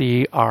to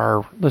see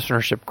our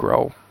listenership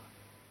grow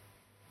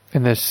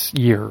in this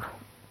year.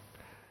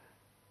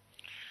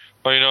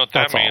 Well, you know what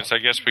that That's all. means. I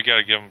guess we got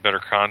to give them better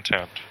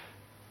content.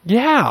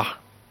 Yeah.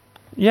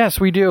 Yes,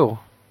 we do.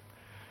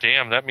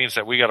 Damn, that means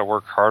that we got to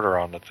work harder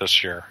on it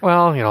this year.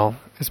 Well,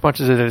 as much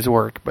as it is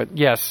work, but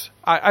yes,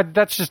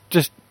 that's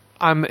just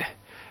I'm,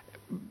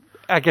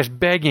 I guess,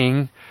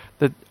 begging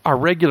that our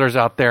regulars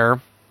out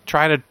there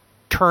try to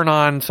turn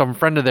on some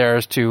friend of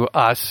theirs to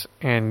us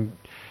and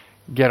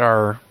get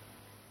more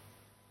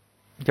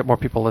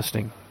people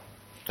listening.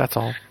 That's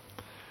all.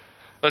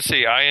 Let's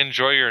see. I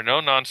enjoy your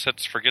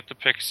no-nonsense, forget the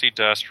pixie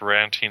dust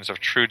rantings of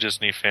true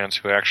Disney fans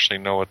who actually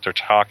know what they're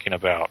talking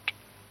about.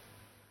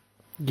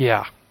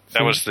 Yeah.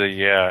 That was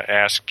the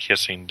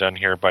ass-kissing done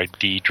here by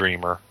D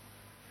Dreamer.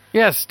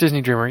 Yes,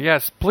 Disney Dreamer.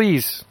 Yes,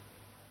 please.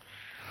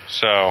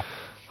 So...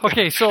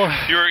 Okay, so...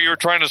 You were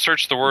trying to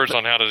search the words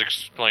on how to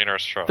explain our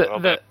show.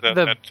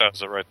 That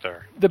does it right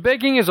there. The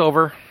begging is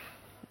over.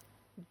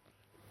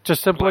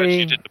 Just I'm glad simply...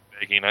 you did the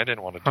begging. I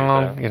didn't want to do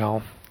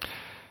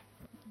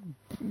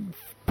that.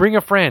 Bring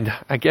a friend.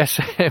 I guess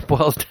it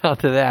boils down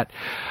to that.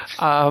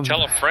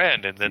 Tell a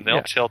friend, and then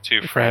they'll tell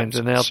two friends,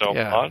 and so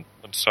on,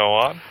 and so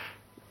on.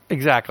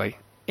 Exactly.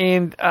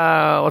 And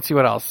let's see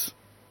what else.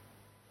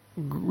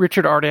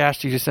 Richard already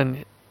asked you to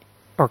send,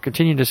 or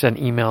continue to send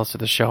emails to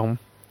the show.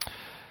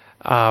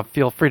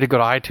 Feel free to go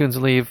to iTunes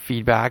and leave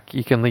feedback.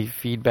 You can leave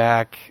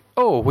feedback.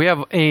 Oh, we have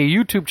a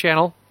YouTube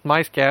channel,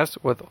 Micecast,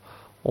 with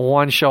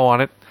one show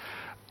on it.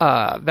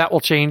 That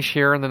will change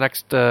here in the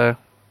next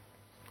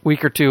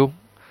week or two.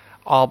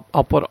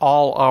 I'll put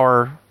all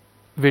our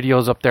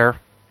videos up there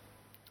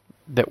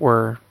that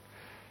were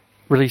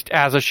released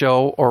as a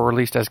show or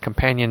released as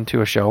companion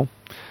to a show.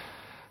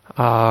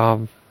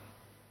 And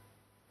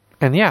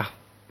yeah,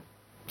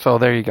 so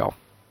there you go.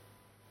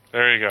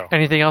 There you go.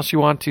 Anything else you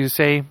want to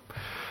say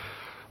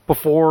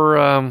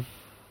before?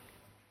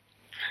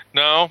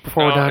 Before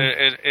we're done?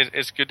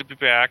 It's good to be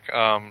back.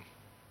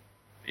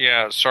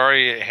 Yeah,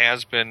 sorry, it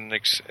has been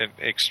an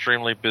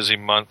extremely busy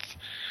month.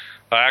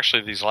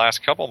 Actually, these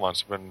last couple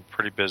months have been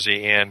pretty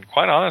busy, and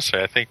quite honestly,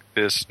 I think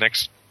this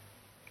next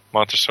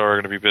month or so are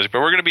going to be busy.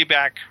 But we're going to be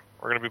back.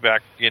 We're going to be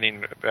back,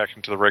 getting back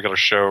into the regular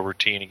show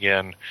routine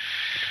again.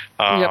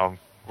 Yep.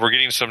 We're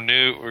getting some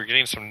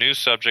new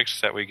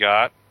subjects that we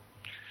got.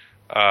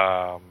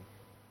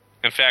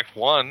 In fact,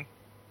 one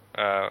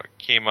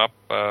came up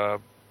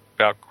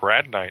about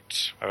grad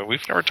nights.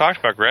 We've never talked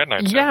about grad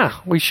nights. Yeah,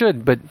 we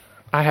should, but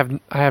I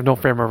have no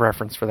frame of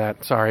reference for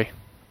that. Sorry.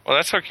 Well,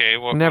 that's okay.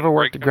 Well, never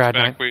worked a grad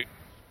night.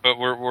 But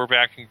we're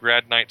back in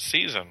grad night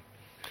season.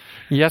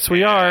 Yes,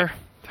 we are.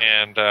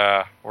 And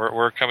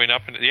we're coming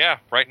up.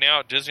 Right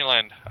now at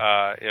Disneyland,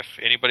 if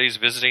anybody's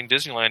visiting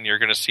Disneyland, you're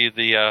going to see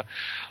the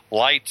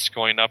lights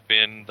going up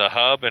in the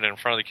hub and in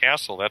front of the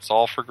castle. That's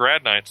all for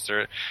grad nights.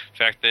 In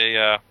fact,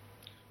 they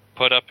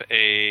put up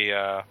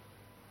a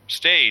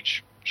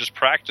stage, just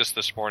practice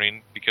this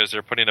morning, because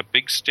they're putting a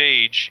big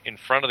stage in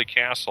front of the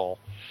castle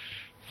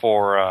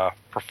for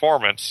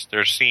performance.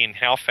 They're seeing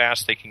how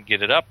fast they can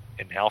get it up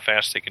and how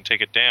fast they can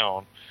take it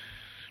down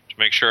to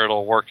make sure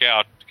it'll work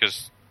out.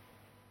 Because,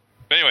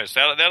 anyways,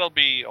 that'll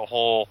be a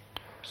whole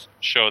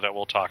show that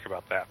we'll talk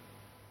about that.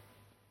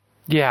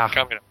 Yeah,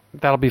 coming up.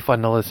 That'll be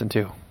fun to listen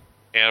to.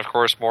 And of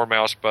course, more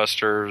Mouse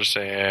Busters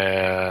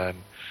and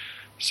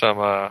some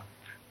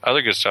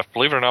other good stuff.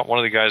 Believe it or not, one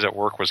of the guys at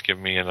work was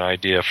giving me an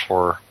idea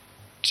for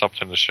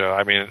something to show.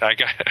 I mean,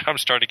 I'm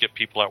starting to get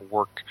people at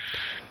work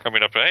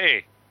coming up.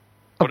 Hey,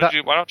 why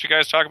don't you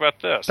guys talk about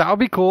this? That would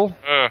be cool.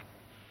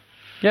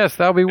 Yes,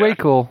 that would be way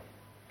cool.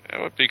 That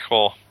would be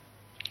cool.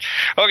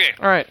 Okay.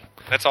 All right.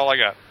 That's all I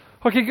got.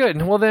 Okay,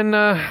 good. Well, then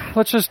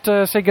let's just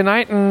say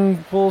goodnight,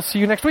 and we'll see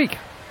you next week.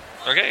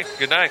 Okay,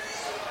 good night.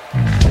 All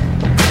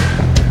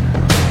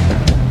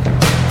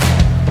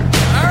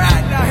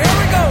right, now here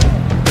we go.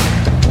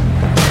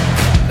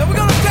 Now we're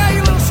going to tell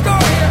you a little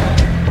story here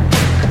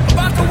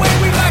about the way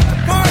we like to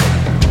party.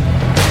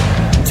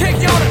 Take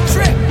you on a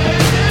trip.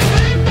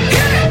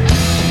 Get it?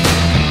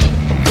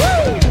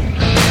 Woo!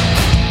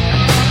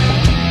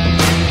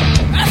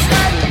 That's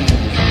right.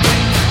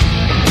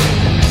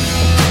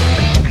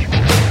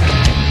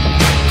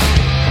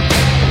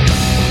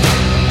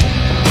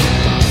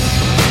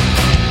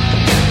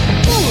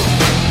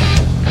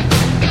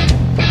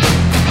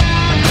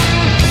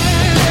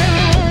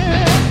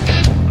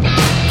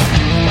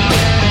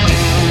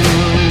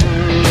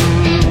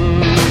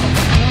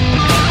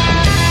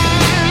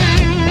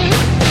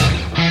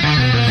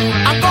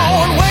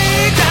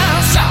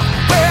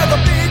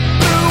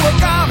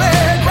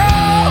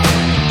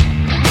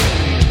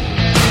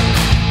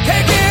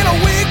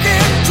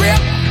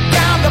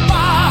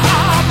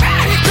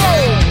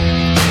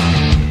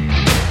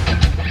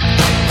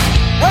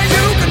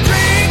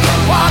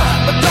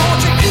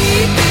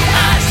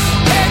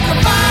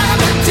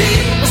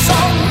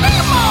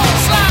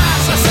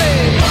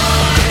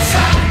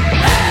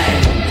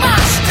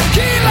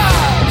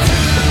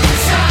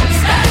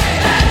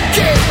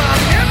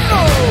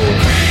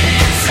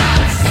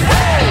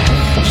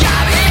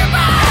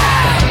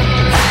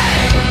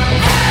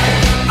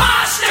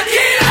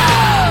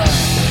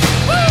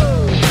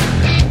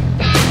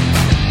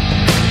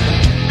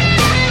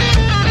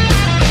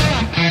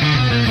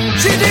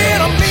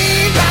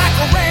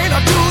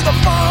 the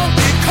funk.